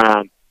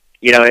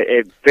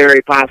 it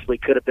very possibly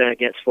could have been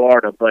against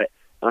Florida, but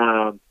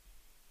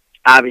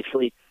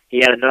obviously he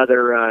had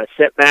another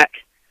setback.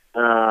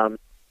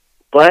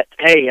 But,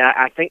 hey,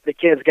 I think the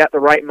kid's got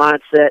the right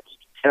mindset.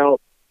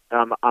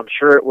 I'm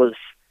sure it was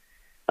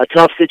a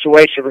tough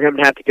situation for him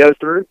to have to go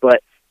through,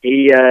 but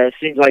he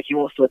seems like he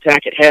wants to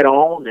attack it head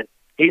on, and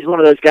he's one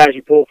of those guys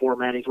you pull for,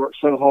 man. He's worked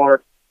so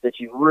hard that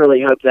you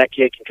really hope that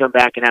kid can come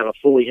back and have a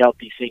fully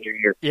healthy senior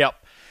year. Yep.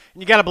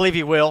 You got to believe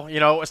he will.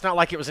 It's not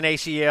like it was an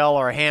ACL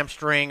or a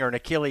hamstring or an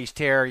Achilles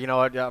tear.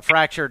 A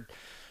fractured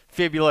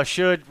fibula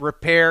should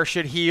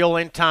heal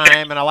in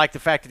time, and I like the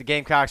fact that the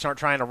Gamecocks aren't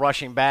trying to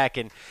rush him back.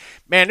 And,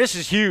 man, this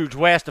is huge,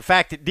 Wes, the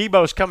fact that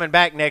Deebo's coming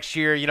back next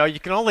year. You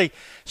can only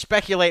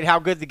speculate how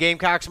good the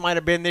Gamecocks might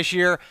have been this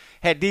year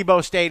had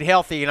Deebo stayed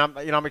healthy, and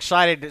I'm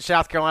excited that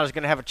South Carolina's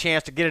going to have a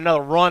chance to get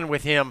another run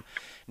with him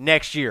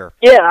next year.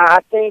 Yeah, I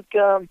think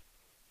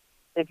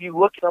if you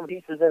look at some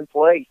pieces in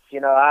place,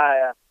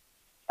 I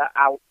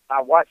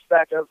watched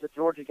back over the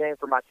Georgia game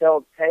for my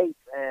tape,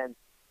 and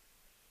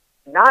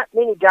not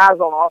many guys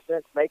on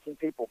offense making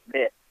people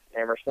miss,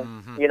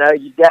 Emerson. Mm-hmm.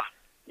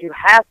 You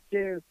have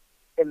to,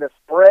 in the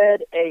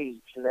spread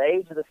age, in the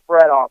age of the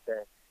spread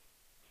offense,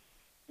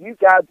 you've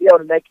got to be able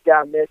to make a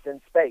guy miss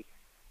in space.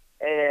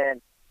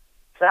 And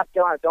South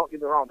Carolina, don't get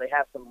me wrong, they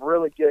have some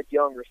really good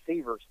young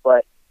receivers,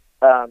 but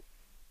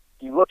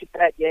you look at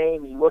that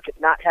game, you look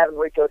at not having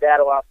Rico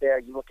Daddle out there,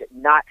 you look at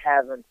not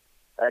having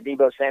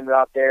Deebo Samuel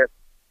out there,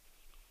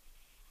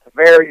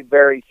 very,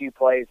 very few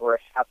plays where a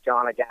South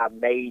Carolina guy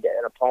made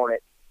an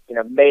opponent,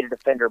 made a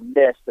defender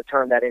miss to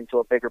turn that into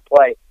a bigger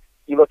play.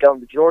 You look on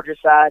the Georgia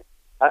side,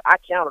 I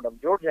counted them.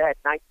 Georgia had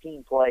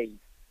 19 plays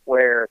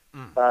where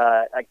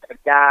a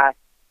guy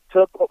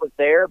took what was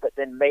there but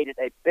then made it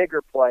a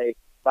bigger play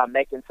by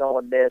making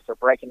someone miss or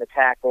breaking the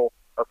tackle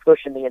or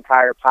pushing the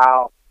entire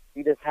pile.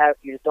 You just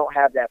don't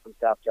have that from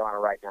South Carolina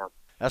right now.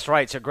 That's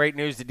right. So great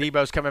news that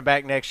Deebo's coming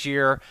back next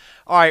year.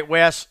 All right,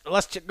 Wes,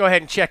 let's go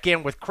ahead and check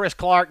in with Chris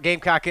Clark,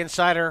 Gamecock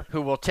Insider,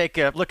 who will take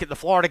a look at the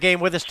Florida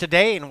game with us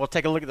today, and we'll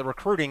take a look at the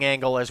recruiting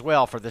angle as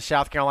well for the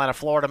South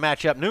Carolina-Florida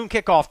matchup. Noon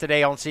kickoff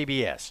today on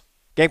CBS.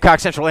 Gamecock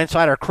Central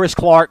insider Chris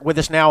Clark with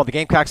us now on the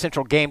Gamecock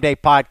Central Game Day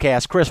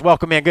podcast. Chris,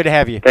 welcome in. Good to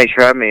have you. Thanks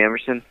for having me,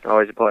 Emerson.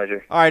 Always a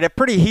pleasure. All right, a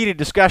pretty heated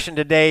discussion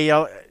today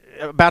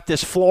about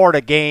this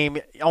Florida game.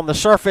 On the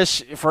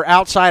surface, for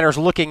outsiders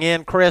looking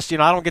in, Chris, I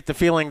don't get the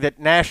feeling that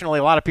nationally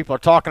a lot of people are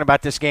talking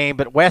about this game,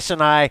 but Wes and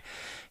I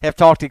have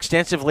talked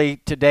extensively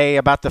today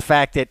about the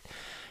fact that,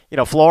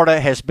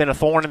 Florida has been a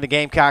thorn in the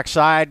Gamecock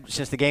side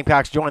since the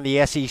Gamecocks joined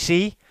the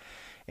SEC.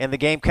 And the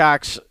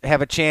Gamecocks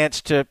have a chance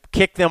to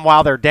kick them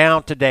while they're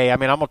down today. I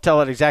mean, I'm going to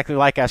tell it exactly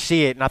like I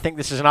see it, and I think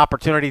this is an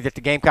opportunity that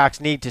the Gamecocks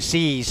need to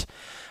seize,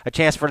 a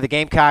chance for the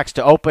Gamecocks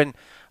to open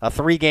a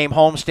 3-game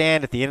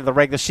homestand at the end of the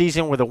regular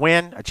season with a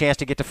win, a chance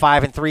to get to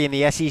 5-3 in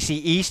the SEC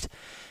East,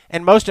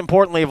 and most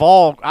importantly of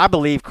all, I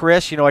believe,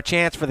 Chris, a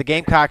chance for the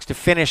Gamecocks to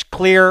finish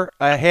clear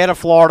ahead of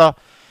Florida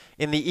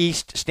in the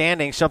East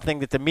standing, something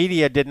that the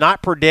media did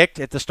not predict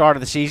at the start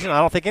of the season. I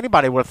don't think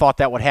anybody would have thought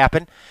that would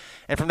happen.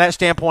 And from that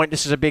standpoint,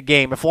 this is a big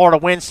game. If Florida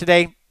wins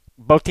today,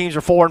 both teams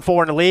are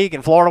 4-4 in the league,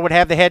 and Florida would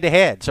have the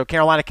head-to-head. So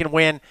Carolina can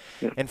win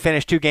and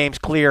finish 2 games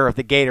clear of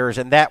the Gators,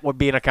 and that would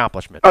be an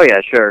accomplishment. Oh,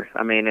 yeah, sure.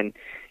 I mean, and,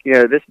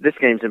 this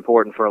game's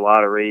important for a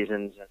lot of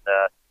reasons.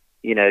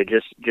 And,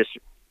 just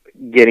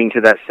getting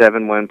to that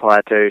 7-win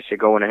plateau, so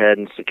going ahead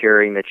and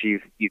securing that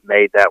you've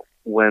made that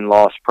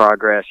win-loss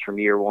progress from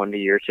year 1 to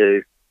year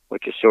 2,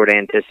 which is sort of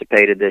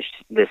anticipated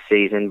this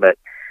season. But,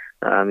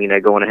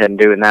 going ahead and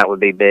doing that would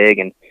be big.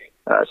 And,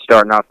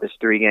 starting off this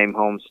 3-game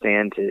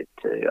homestand to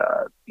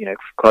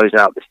close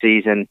out the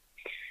season,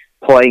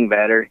 playing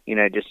better,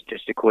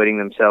 just acquitting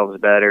themselves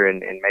better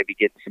and maybe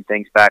getting some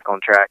things back on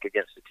track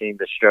against a team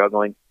that's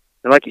struggling.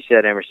 And like you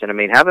said, Emerson, I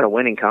mean, having a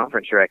winning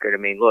conference record, I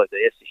mean, look, the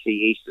SEC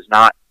East is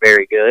not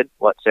very good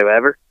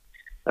whatsoever,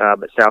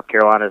 but South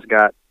Carolina's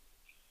got,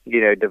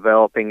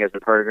 developing as a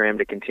program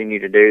to continue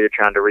to do. They're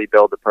trying to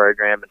rebuild the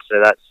program, and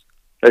so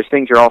those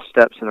things are all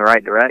steps in the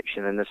right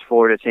direction. And this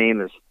Florida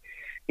team is,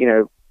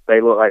 they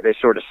look like they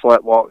sort of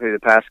sleptwalked through the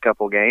past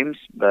couple games,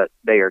 but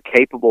they are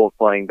capable of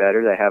playing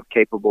better. They have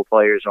capable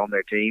players on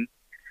their team.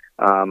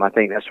 I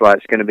think that's why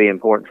it's going to be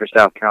important for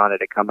South Carolina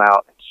to come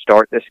out and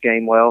start this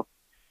game well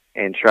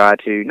and try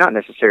to not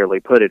necessarily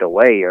put it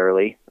away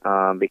early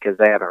because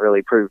they haven't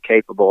really proved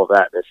capable of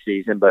that this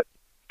season, but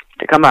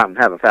to come out and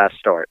have a fast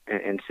start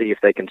and see if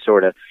they can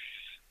sort of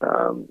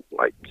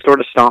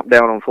stomp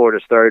down on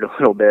Florida's throat a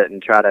little bit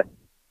and try to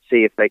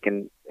see if they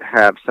can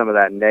have some of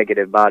that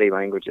negative body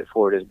language that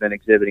Florida's been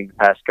exhibiting the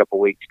past couple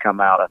of weeks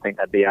come out. I think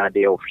that'd be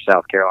ideal for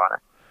South Carolina.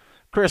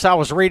 Chris, I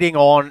was reading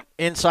on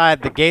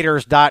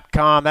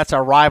InsideTheGators.com, that's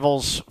our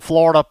Rivals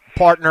Florida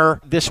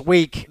partner this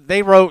week.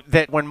 They wrote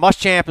that when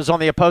Muschamp is on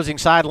the opposing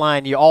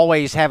sideline, you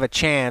always have a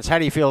chance. How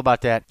do you feel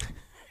about that?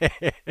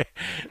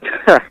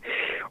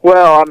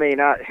 Well, I mean,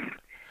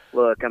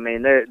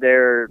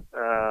 they're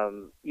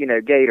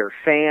Gator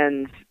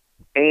fans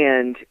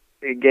and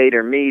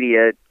Gator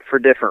media for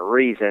different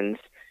reasons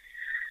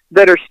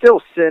that are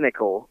still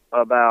cynical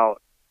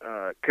about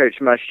Coach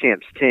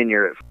Muschamp's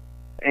tenure.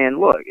 And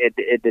look,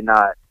 it did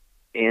not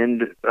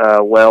end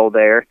well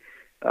there.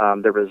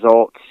 The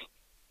results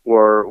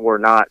were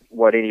not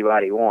what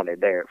anybody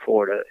wanted there at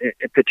Florida,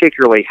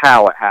 particularly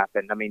how it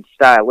happened. I mean,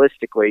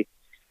 stylistically,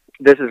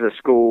 this is a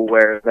school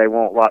where they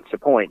want lots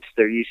of points.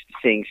 They're used to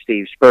seeing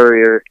Steve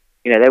Spurrier.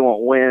 They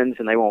want wins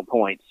and they want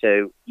points.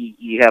 So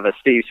you have a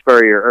Steve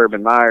Spurrier,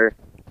 Urban Meyer,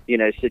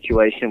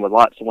 situation with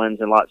lots of wins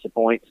and lots of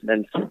points, and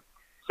then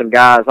some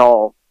guys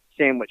all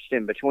sandwiched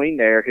in between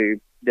there who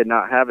did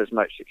not have as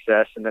much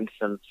success, and then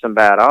some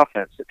bad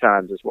offense at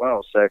times as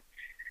well. So,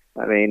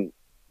 I mean,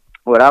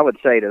 what I would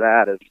say to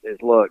that is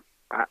look,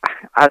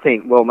 I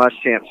think Will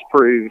Muschamp's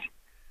proved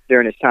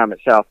during his time at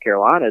South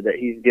Carolina that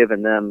he's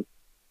given them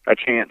a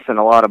chance in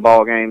a lot of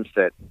ball games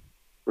that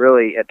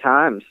really at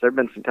times, there have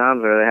been some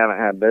times where they haven't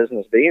had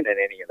business being in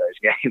any of those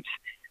games.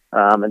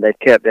 And they've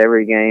kept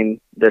every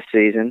game this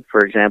season,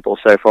 for example,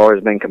 so far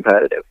has been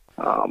competitive.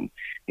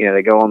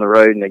 They go on the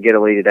road and they get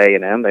a lead at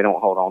A&M. They don't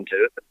hold on to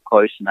it. They're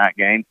close in that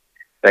game.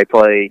 They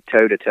play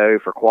toe-to-toe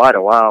for quite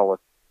a while with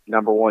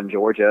number 1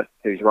 Georgia,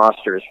 whose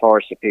roster is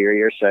far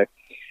superior. So,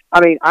 I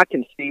mean, I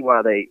can see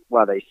why they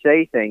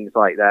say things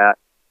like that,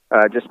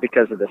 just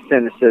because of the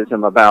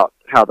cynicism about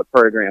how the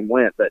program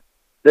went. But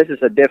this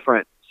is a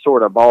different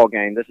sort of ball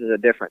game. This is a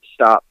different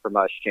stop for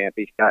Muschamp.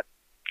 He's got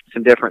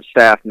some different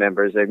staff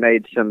members. They've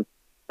made some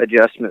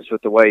adjustments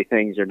with the way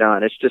things are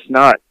done. It's just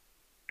not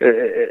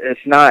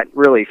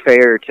really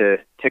fair to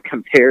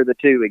compare the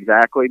two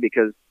exactly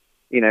because,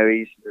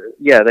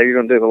 they're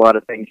going to do a lot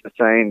of things the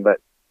same, but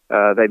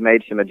they've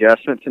made some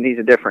adjustments, and he's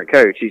a different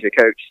coach. He's a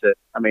coach that,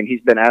 I mean,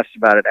 he's been asked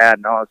about it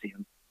ad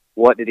nauseum.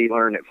 What did he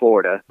learn at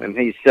Florida? And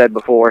he's said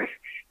before,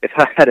 if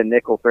I had a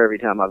nickel for every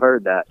time I've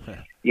heard that,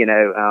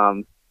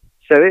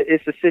 so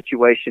it's a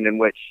situation in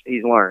which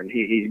he's learned.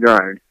 He's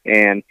grown,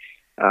 and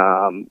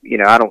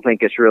I don't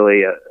think it's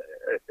really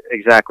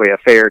exactly a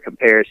fair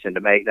comparison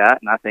to make that.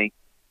 And I think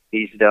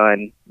he's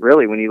done,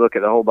 really, when you look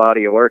at the whole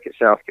body of work at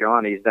South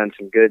Carolina, he's done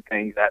some good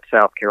things at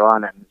South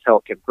Carolina and has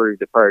helped improve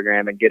the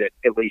program and get it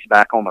at least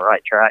back on the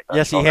right track.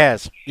 Yes, he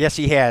has. Yes,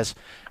 he has.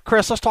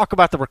 Chris, let's talk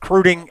about the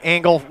recruiting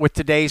angle with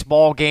today's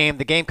ball game.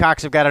 The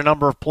Gamecocks have got a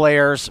number of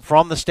players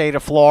from the state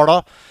of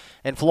Florida,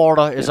 and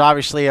Florida is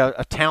obviously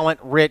a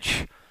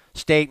talent-rich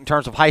state in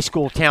terms of high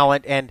school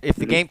talent. And if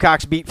the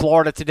Gamecocks beat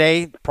Florida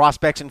today,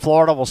 prospects in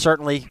Florida will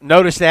certainly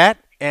notice that.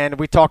 And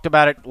we talked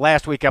about it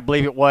last week, I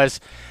believe it was.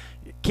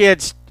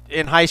 Kids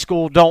in high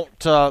school don't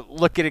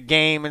look at a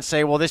game and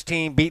say, well, this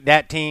team beat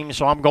that team,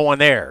 so I'm going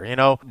there,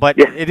 But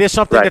it is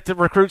something that the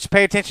recruits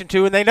pay attention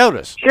to and they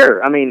notice.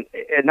 Sure. I mean,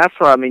 and that's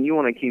why, you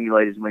want to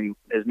accumulate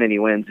as many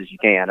wins as you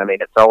can. I mean,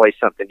 it's always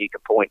something you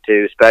can point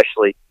to,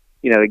 especially,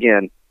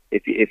 again,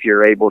 if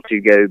you're able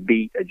to go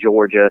beat a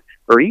Georgia,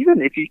 or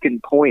even if you can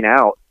point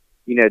out,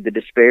 the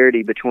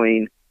disparity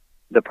between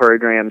the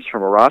programs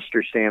from a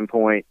roster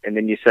standpoint, and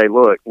then you say,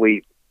 look,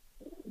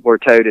 we're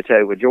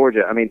toe-to-toe with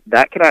Georgia. I mean,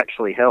 that could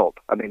actually help.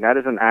 I mean, that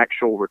is an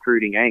actual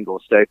recruiting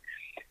angle. So,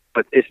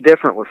 but it's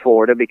different with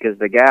Florida because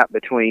the gap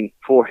between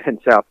Florida and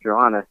South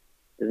Carolina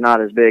is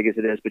not as big as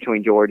it is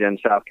between Georgia and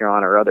South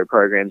Carolina or other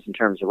programs in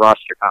terms of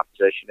roster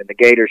composition. And the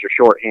Gators are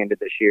shorthanded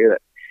this year.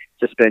 That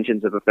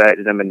suspensions have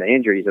affected them and the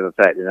injuries have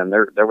affected them.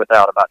 They're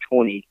without about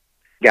 20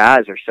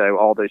 guys or so,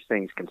 all those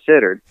things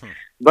considered.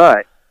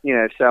 But,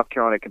 if South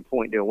Carolina can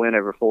point to a win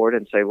over Florida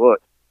and say,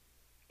 look,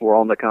 we're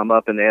on the come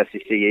up in the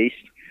SEC East.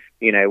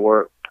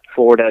 We're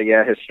Florida,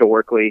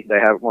 historically they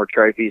have more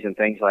trophies and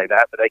things like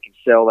that, but they can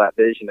sell that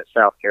vision at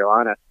South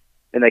Carolina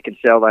and they can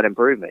sell that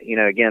improvement.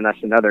 Again,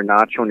 that's another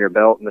notch on your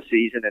belt in the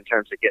season in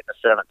terms of getting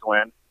a 7th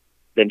win.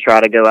 Then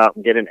try to go out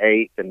and get an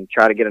 8th and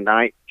try to get a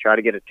 9th, try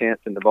to get a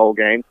 10th in the bowl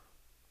game.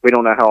 We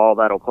don't know how all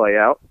that'll play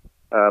out,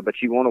 but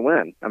you want to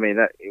win. I mean,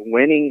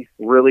 winning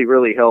really,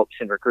 really helps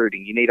in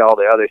recruiting. You need all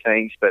the other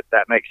things, but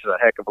that makes it a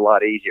heck of a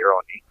lot easier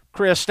on you.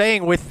 Chris,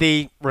 staying with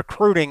the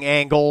recruiting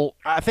angle,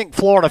 I think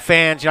Florida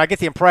fans, I get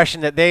the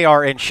impression that they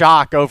are in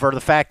shock over the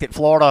fact that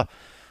Florida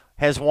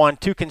has won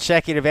 2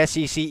 consecutive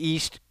SEC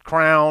East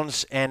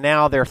crowns, and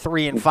now they're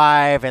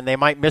 3-5, and they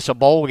might miss a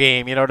bowl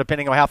game,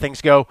 depending on how things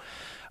go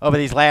over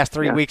these last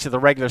 3 weeks of the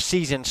regular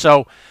season.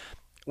 So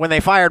when they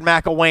fired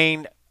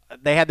McElwain,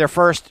 they had their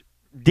first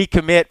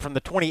decommit from the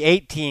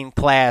 2018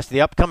 class,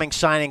 the upcoming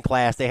signing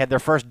class. They had their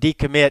first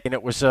decommit, and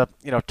it was a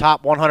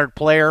top 100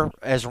 player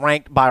as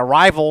ranked by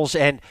Rivals.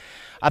 And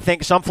I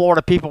think some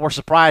Florida people were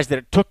surprised that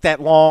it took that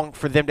long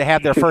for them to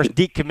have their first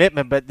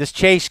decommitment. But this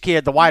Chase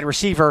kid, the wide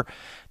receiver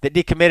that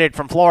decommitted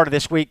from Florida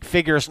this week,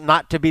 figures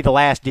not to be the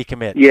last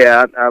decommit.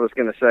 Yeah, I was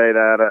going to say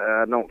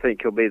that. I don't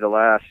think he'll be the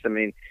last. I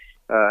mean,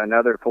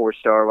 another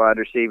 4-star wide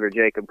receiver,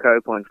 Jacob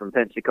Copeland from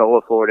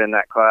Pensacola, Florida, in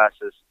that class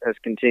has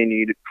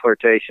continued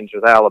flirtations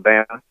with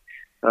Alabama,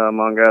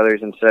 among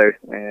others.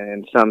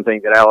 And some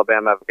think that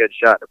Alabama have a good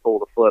shot to pull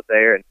the flip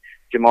there. And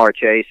Jamar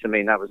Chase,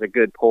 that was a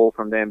good pull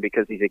from them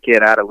because he's a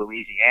kid out of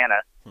Louisiana.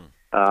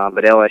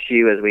 But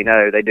LSU, as we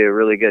know, they do a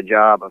really good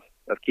job of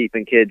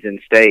keeping kids in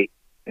state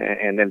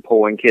and then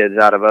pulling kids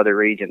out of other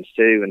regions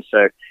too. And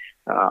so,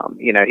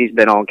 he's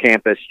been on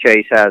campus.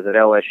 Chase has at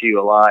LSU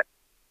a lot.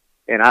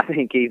 And I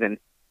think even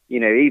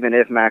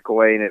if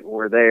McElwain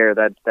were there,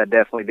 that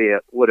definitely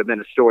would have been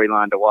a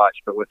storyline to watch.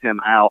 But with him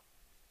out,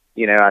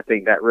 I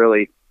think that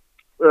really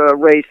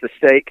raised the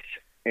stakes.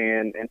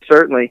 And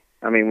certainly,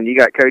 when you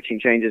got coaching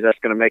changes, that's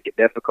going to make it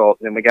difficult.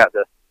 And then we got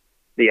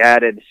the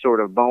added sort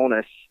of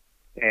bonus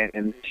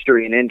and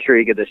mystery and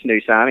intrigue of this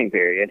new signing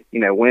period.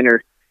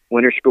 Winter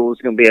school is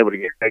going to be able to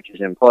get coaches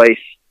in place.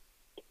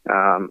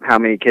 How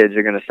many kids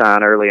are going to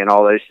sign early and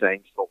all those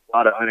things. A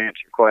lot of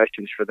unanswered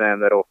questions for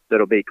them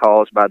that'll be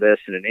caused by this,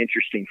 and an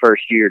interesting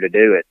first year to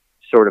do it,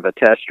 sort of a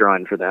test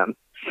run for them.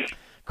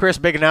 Chris,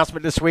 big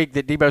announcement this week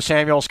that Deebo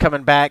Samuel's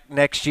coming back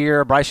next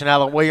year. Bryson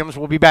Allen Williams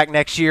will be back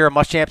next year.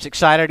 Muschamp's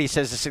excited. He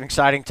says it's an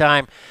exciting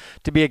time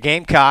to be a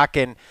Gamecock,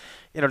 and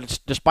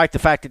despite the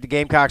fact that the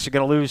Gamecocks are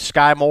going to lose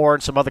Sky Moore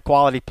and some other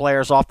quality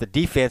players off the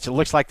defense, it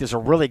looks like there's a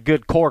really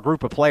good core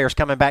group of players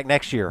coming back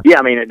next year.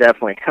 Yeah, it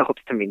definitely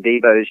helps.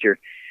 Deebo's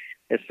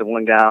it's the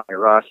one guy on your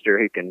roster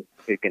who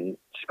can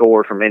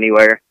score from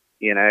anywhere,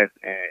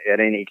 at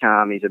any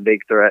time. He's a big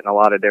threat in a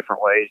lot of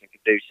different ways and can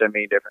do so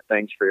many different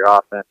things for your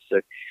offense.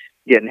 So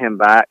getting him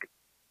back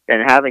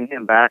and having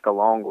him back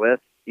along with,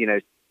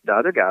 the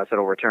other guys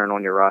that'll return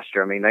on your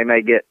roster. They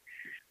may get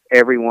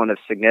everyone of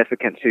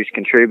significance who's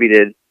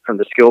contributed from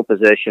the skill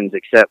positions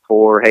except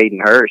for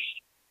Hayden Hurst,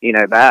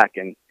 back,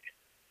 and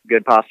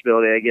good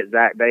possibility they get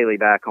Zach Bailey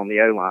back on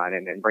the O-line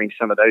and bring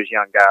some of those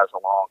young guys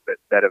along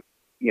that have,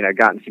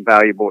 gotten some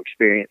valuable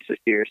experience this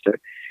year. So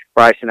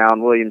Bryson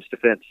Allen Williams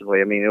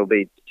defensively, it'll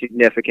be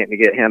significant to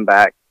get him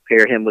back,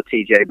 pair him with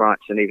TJ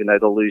Brunson, even though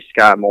they'll lose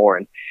Sky Moore.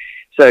 And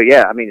so,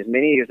 yeah, as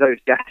many of those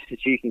guys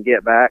that you can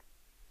get back,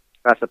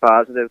 that's a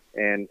positive.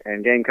 And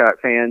Gamecock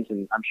fans,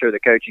 and I'm sure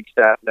the coaching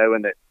staff,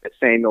 knowing that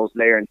Samuel's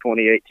there in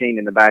 2018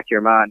 in the back of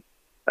your mind,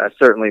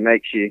 certainly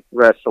makes you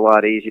rest a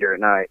lot easier at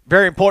night.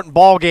 Very important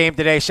ball game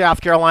today,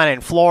 South Carolina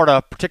and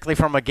Florida, particularly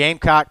from a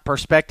Gamecock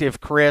perspective,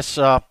 Chris.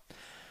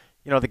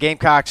 the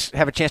Gamecocks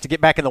have a chance to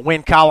get back in the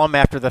win column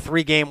after the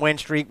 3-game win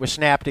streak was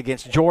snapped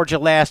against Georgia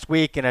last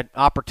week, and an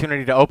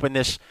opportunity to open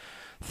this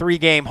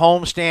 3-game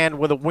homestand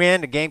with a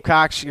win. The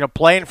Gamecocks,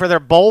 playing for their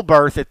bowl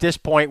berth at this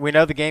point. We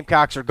know the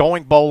Gamecocks are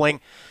going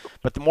bowling,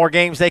 but the more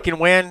games they can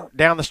win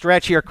down the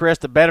stretch here, Chris,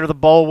 the better the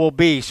bowl will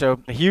be.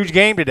 So a huge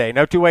game today,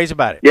 no two ways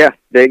about it. Yeah,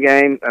 big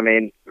game.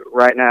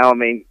 Right now,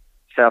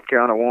 South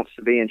Carolina wants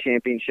to be in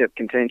championship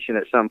contention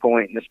at some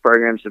point in this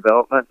program's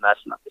development, and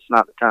it's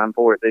not the time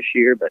for it this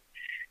year, but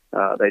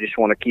they just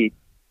want to keep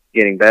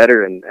getting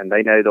better, and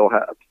they know they'll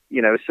have,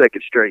 a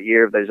second straight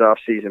year of those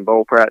off-season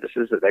bowl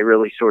practices that they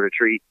really sort of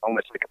treat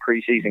almost like a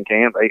preseason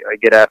camp. They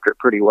get after it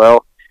pretty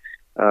well.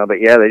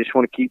 But, yeah, they just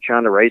want to keep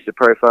trying to raise the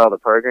profile of the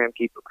program,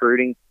 keep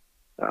recruiting,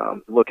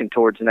 looking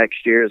towards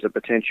next year as a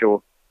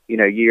potential,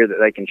 year that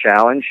they can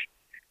challenge,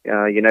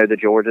 the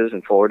Georgias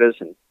and Floridas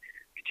and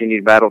continue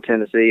to battle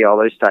Tennessee, all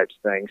those types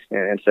of things.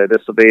 And so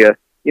this will be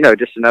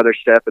just another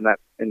step in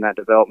that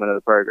development of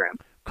the program.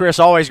 Chris,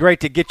 always great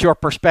to get your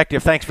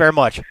perspective. Thanks very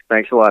much.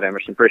 Thanks a lot,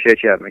 Emerson.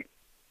 Appreciate you having me.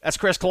 That's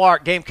Chris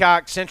Clark,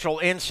 Gamecock Central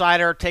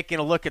Insider, taking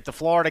a look at the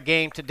Florida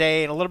game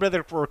today and a little bit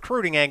of the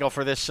recruiting angle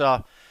for this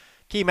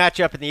key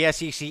matchup in the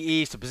SEC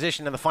East, a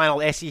position in the final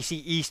SEC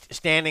East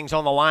standings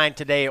on the line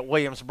today at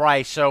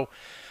Williams-Brice. So,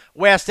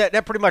 Wes,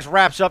 that pretty much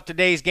wraps up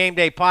today's Game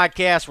Day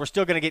podcast. We're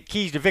still going to get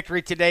keys to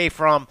victory today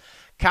from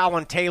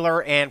Colin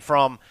Taylor and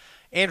from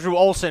Andrew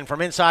Olson from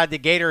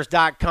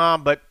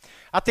InsideTheGators.com, but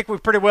I think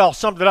we've pretty well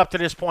summed it up to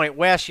this point.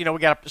 Wes, we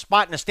got a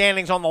spot in the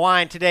standings on the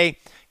line today.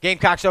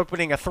 Gamecocks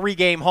opening a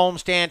 3-game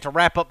homestand to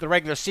wrap up the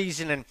regular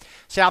season in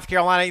South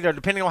Carolina,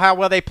 depending on how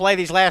well they play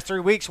these last 3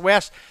 weeks.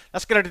 Wes,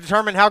 that's going to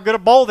determine how good a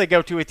bowl they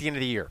go to at the end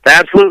of the year.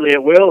 Absolutely,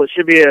 it will. It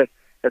should be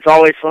it's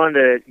always fun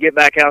to get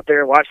back out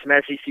there and watch some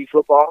SEC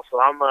football. So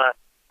I'm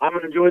going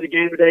to enjoy the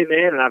game today,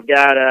 man, and I've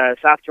got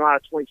South Carolina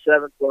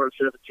 27, Florida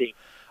 17.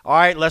 All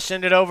right, let's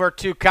send it over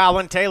to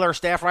Colin Taylor,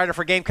 staff writer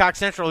for Gamecock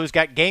Central, who's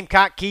got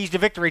Gamecock keys to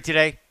victory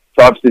today.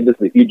 So obviously this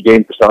is a huge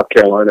game for South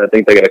Carolina. I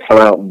think they got to come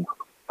out and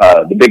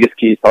the biggest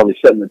key is probably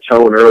setting the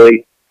tone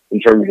early in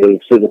terms of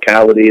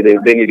physicality.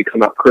 They need to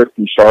come out crisp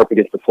and sharp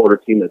against the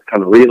Florida team that's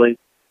kind of reeling.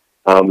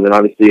 And then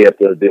obviously you have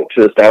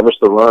to establish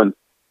the run.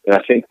 And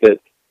I think that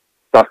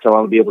South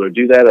Carolina will be able to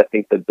do that. I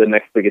think that the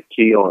next biggest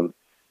key on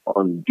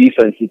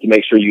defense is to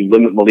make sure you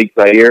limit Malik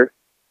Zaire,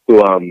 who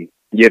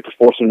you have to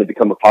force him to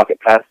become a pocket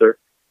passer.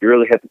 You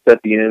really have to set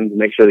the ends and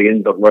make sure the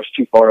ends don't rush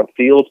too far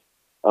upfield,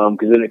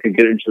 because then it could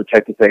get into a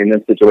Texas A&M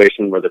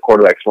situation where the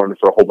quarterback's running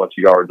for a whole bunch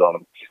of yards on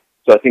him.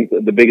 So I think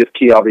that the biggest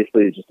key,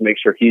 obviously, is just to make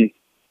sure he's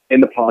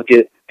in the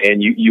pocket, and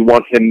you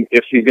want him,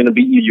 if he's going to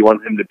beat you, you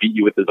want him to beat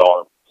you with his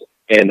arm.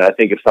 And I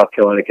think if South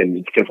Carolina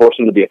can force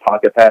him to be a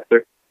pocket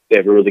passer, they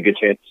have a really good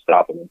chance of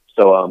stopping him.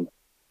 So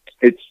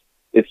it's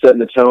setting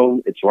the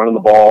tone, it's running the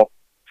ball,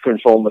 it's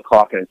controlling the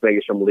clock, and it's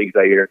making sure Malik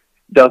Zaire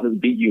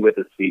doesn't beat you with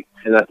his feet.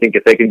 And I think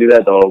if they can do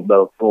that,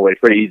 they'll pull away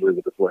pretty easily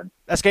with this win.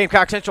 That's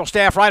Gamecock Central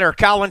staff writer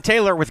Colin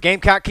Taylor with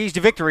Gamecock Keys to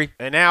Victory.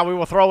 And now we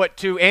will throw it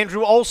to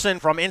Andrew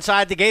Olson from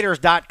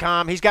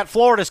InsideTheGators.com. He's got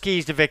Florida's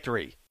keys to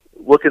victory.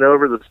 Looking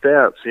over the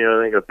stats,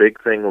 I think a big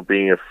thing will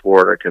be if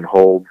Florida can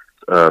hold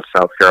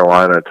South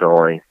Carolina to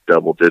only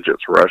double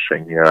digits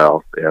rushing.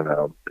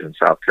 In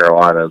South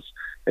Carolina's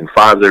in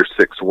 5 of their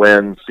 6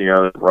 wins,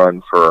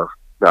 run for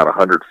about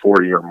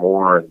 140 or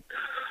more, and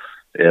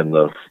in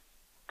the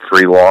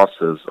 3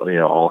 losses,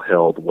 all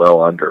held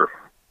well under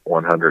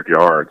 100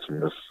 yards.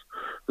 And this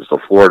is the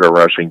Florida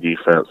rushing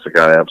defense that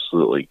got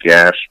absolutely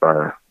gashed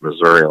by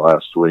Missouri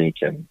last week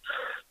and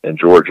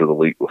Georgia the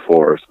week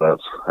before. So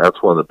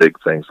that's one of the big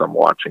things I'm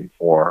watching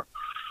for.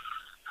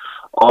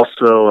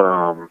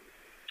 Also,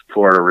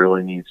 Florida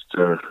really needs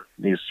to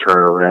turn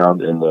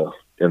around in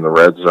the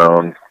red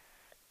zone.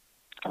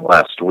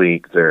 Last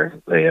week,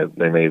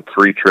 they made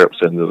 3 trips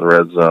into the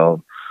red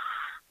zone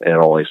and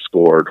only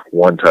scored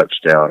 1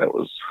 touchdown. It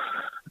was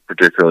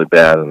particularly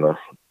bad in the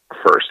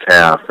first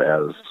half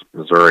as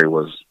Missouri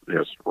was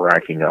just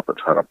racking up a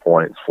ton of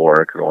points.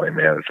 Florida could only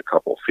manage a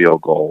couple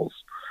field goals,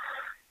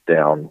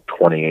 down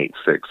 28-6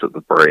 at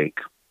the break.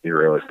 You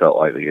really felt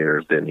like the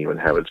Gators didn't even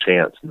have a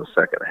chance in the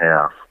second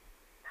half.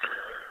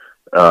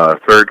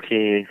 Third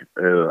key,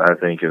 I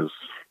think, is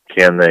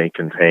can they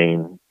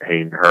contain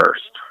Hayden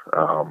Hurst?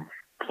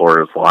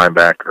 Florida's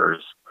linebackers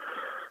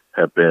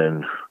have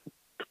been,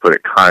 to put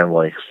it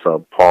kindly,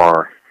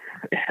 subpar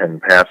in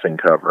passing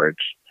coverage,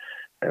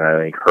 and I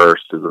think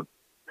Hurst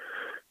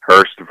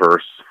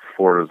versus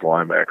Florida's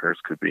linebackers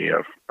could be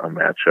a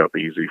matchup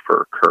easy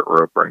for Kurt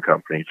Roper and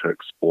company to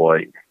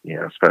exploit.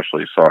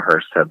 Especially saw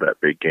Hurst had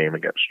that big game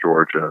against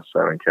Georgia,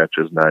 7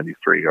 catches,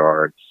 93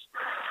 yards.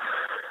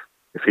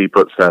 If he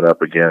puts that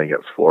up again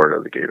against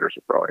Florida, the Gators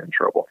are probably in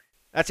trouble.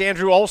 That's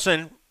Andrew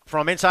Olson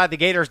from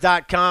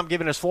InsideTheGators.com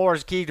giving us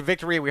Florida's key to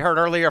victory. We heard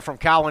earlier from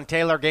Colin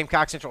Taylor,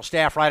 Gamecock Central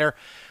staff writer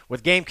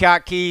with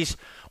Gamecock Keys.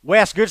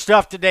 Wes, good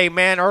stuff today,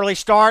 man. Early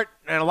start,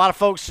 and a lot of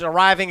folks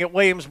arriving at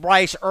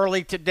Williams-Brice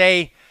early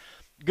today.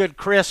 Good,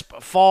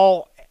 crisp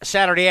fall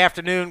Saturday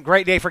afternoon.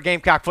 Great day for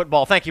Gamecock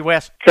football. Thank you,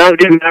 Wes. Sounds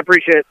good, man. I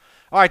appreciate it.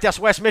 All right, that's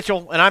Wes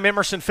Mitchell, and I'm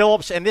Emerson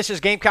Phillips, and this is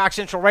Gamecock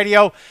Central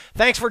Radio.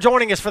 Thanks for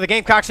joining us for the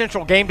Gamecock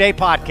Central Game Day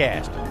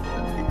Podcast.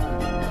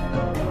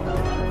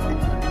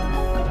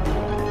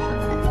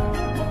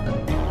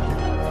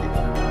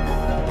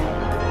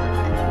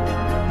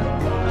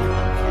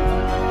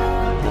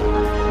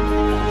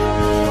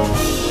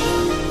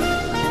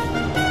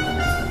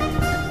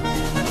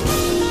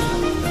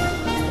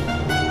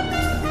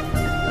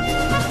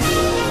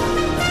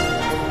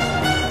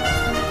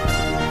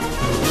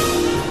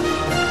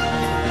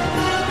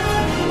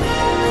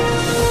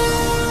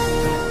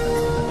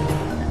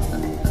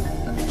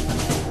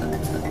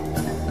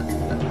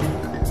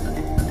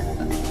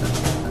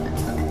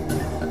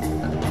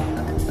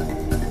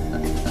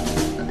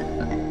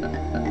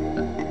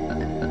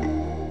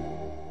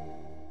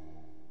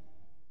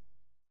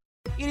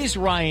 It is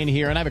Ryan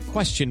here, and I have a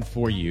question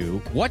for you.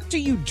 What do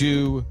you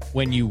do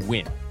when you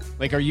win?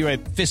 Like, are you a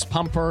fist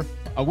pumper,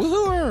 a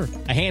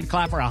woohooer, a hand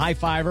clapper, a high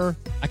fiver?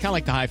 I kind of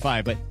like the high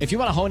five, but if you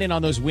want to hone in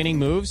on those winning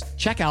moves,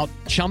 check out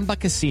Chumba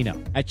Casino.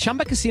 At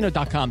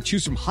ChumbaCasino.com,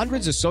 choose from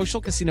hundreds of social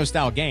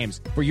casino-style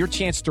games for your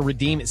chance to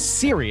redeem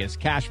serious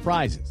cash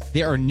prizes.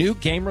 There are new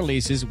game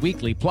releases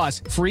weekly,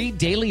 plus free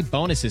daily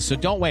bonuses, so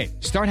don't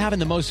wait. Start having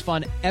the most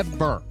fun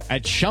ever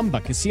at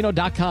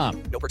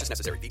ChumbaCasino.com. No purchase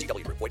necessary.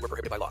 VGW Group. Void where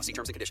prohibited by law. See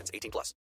terms and conditions. 18+.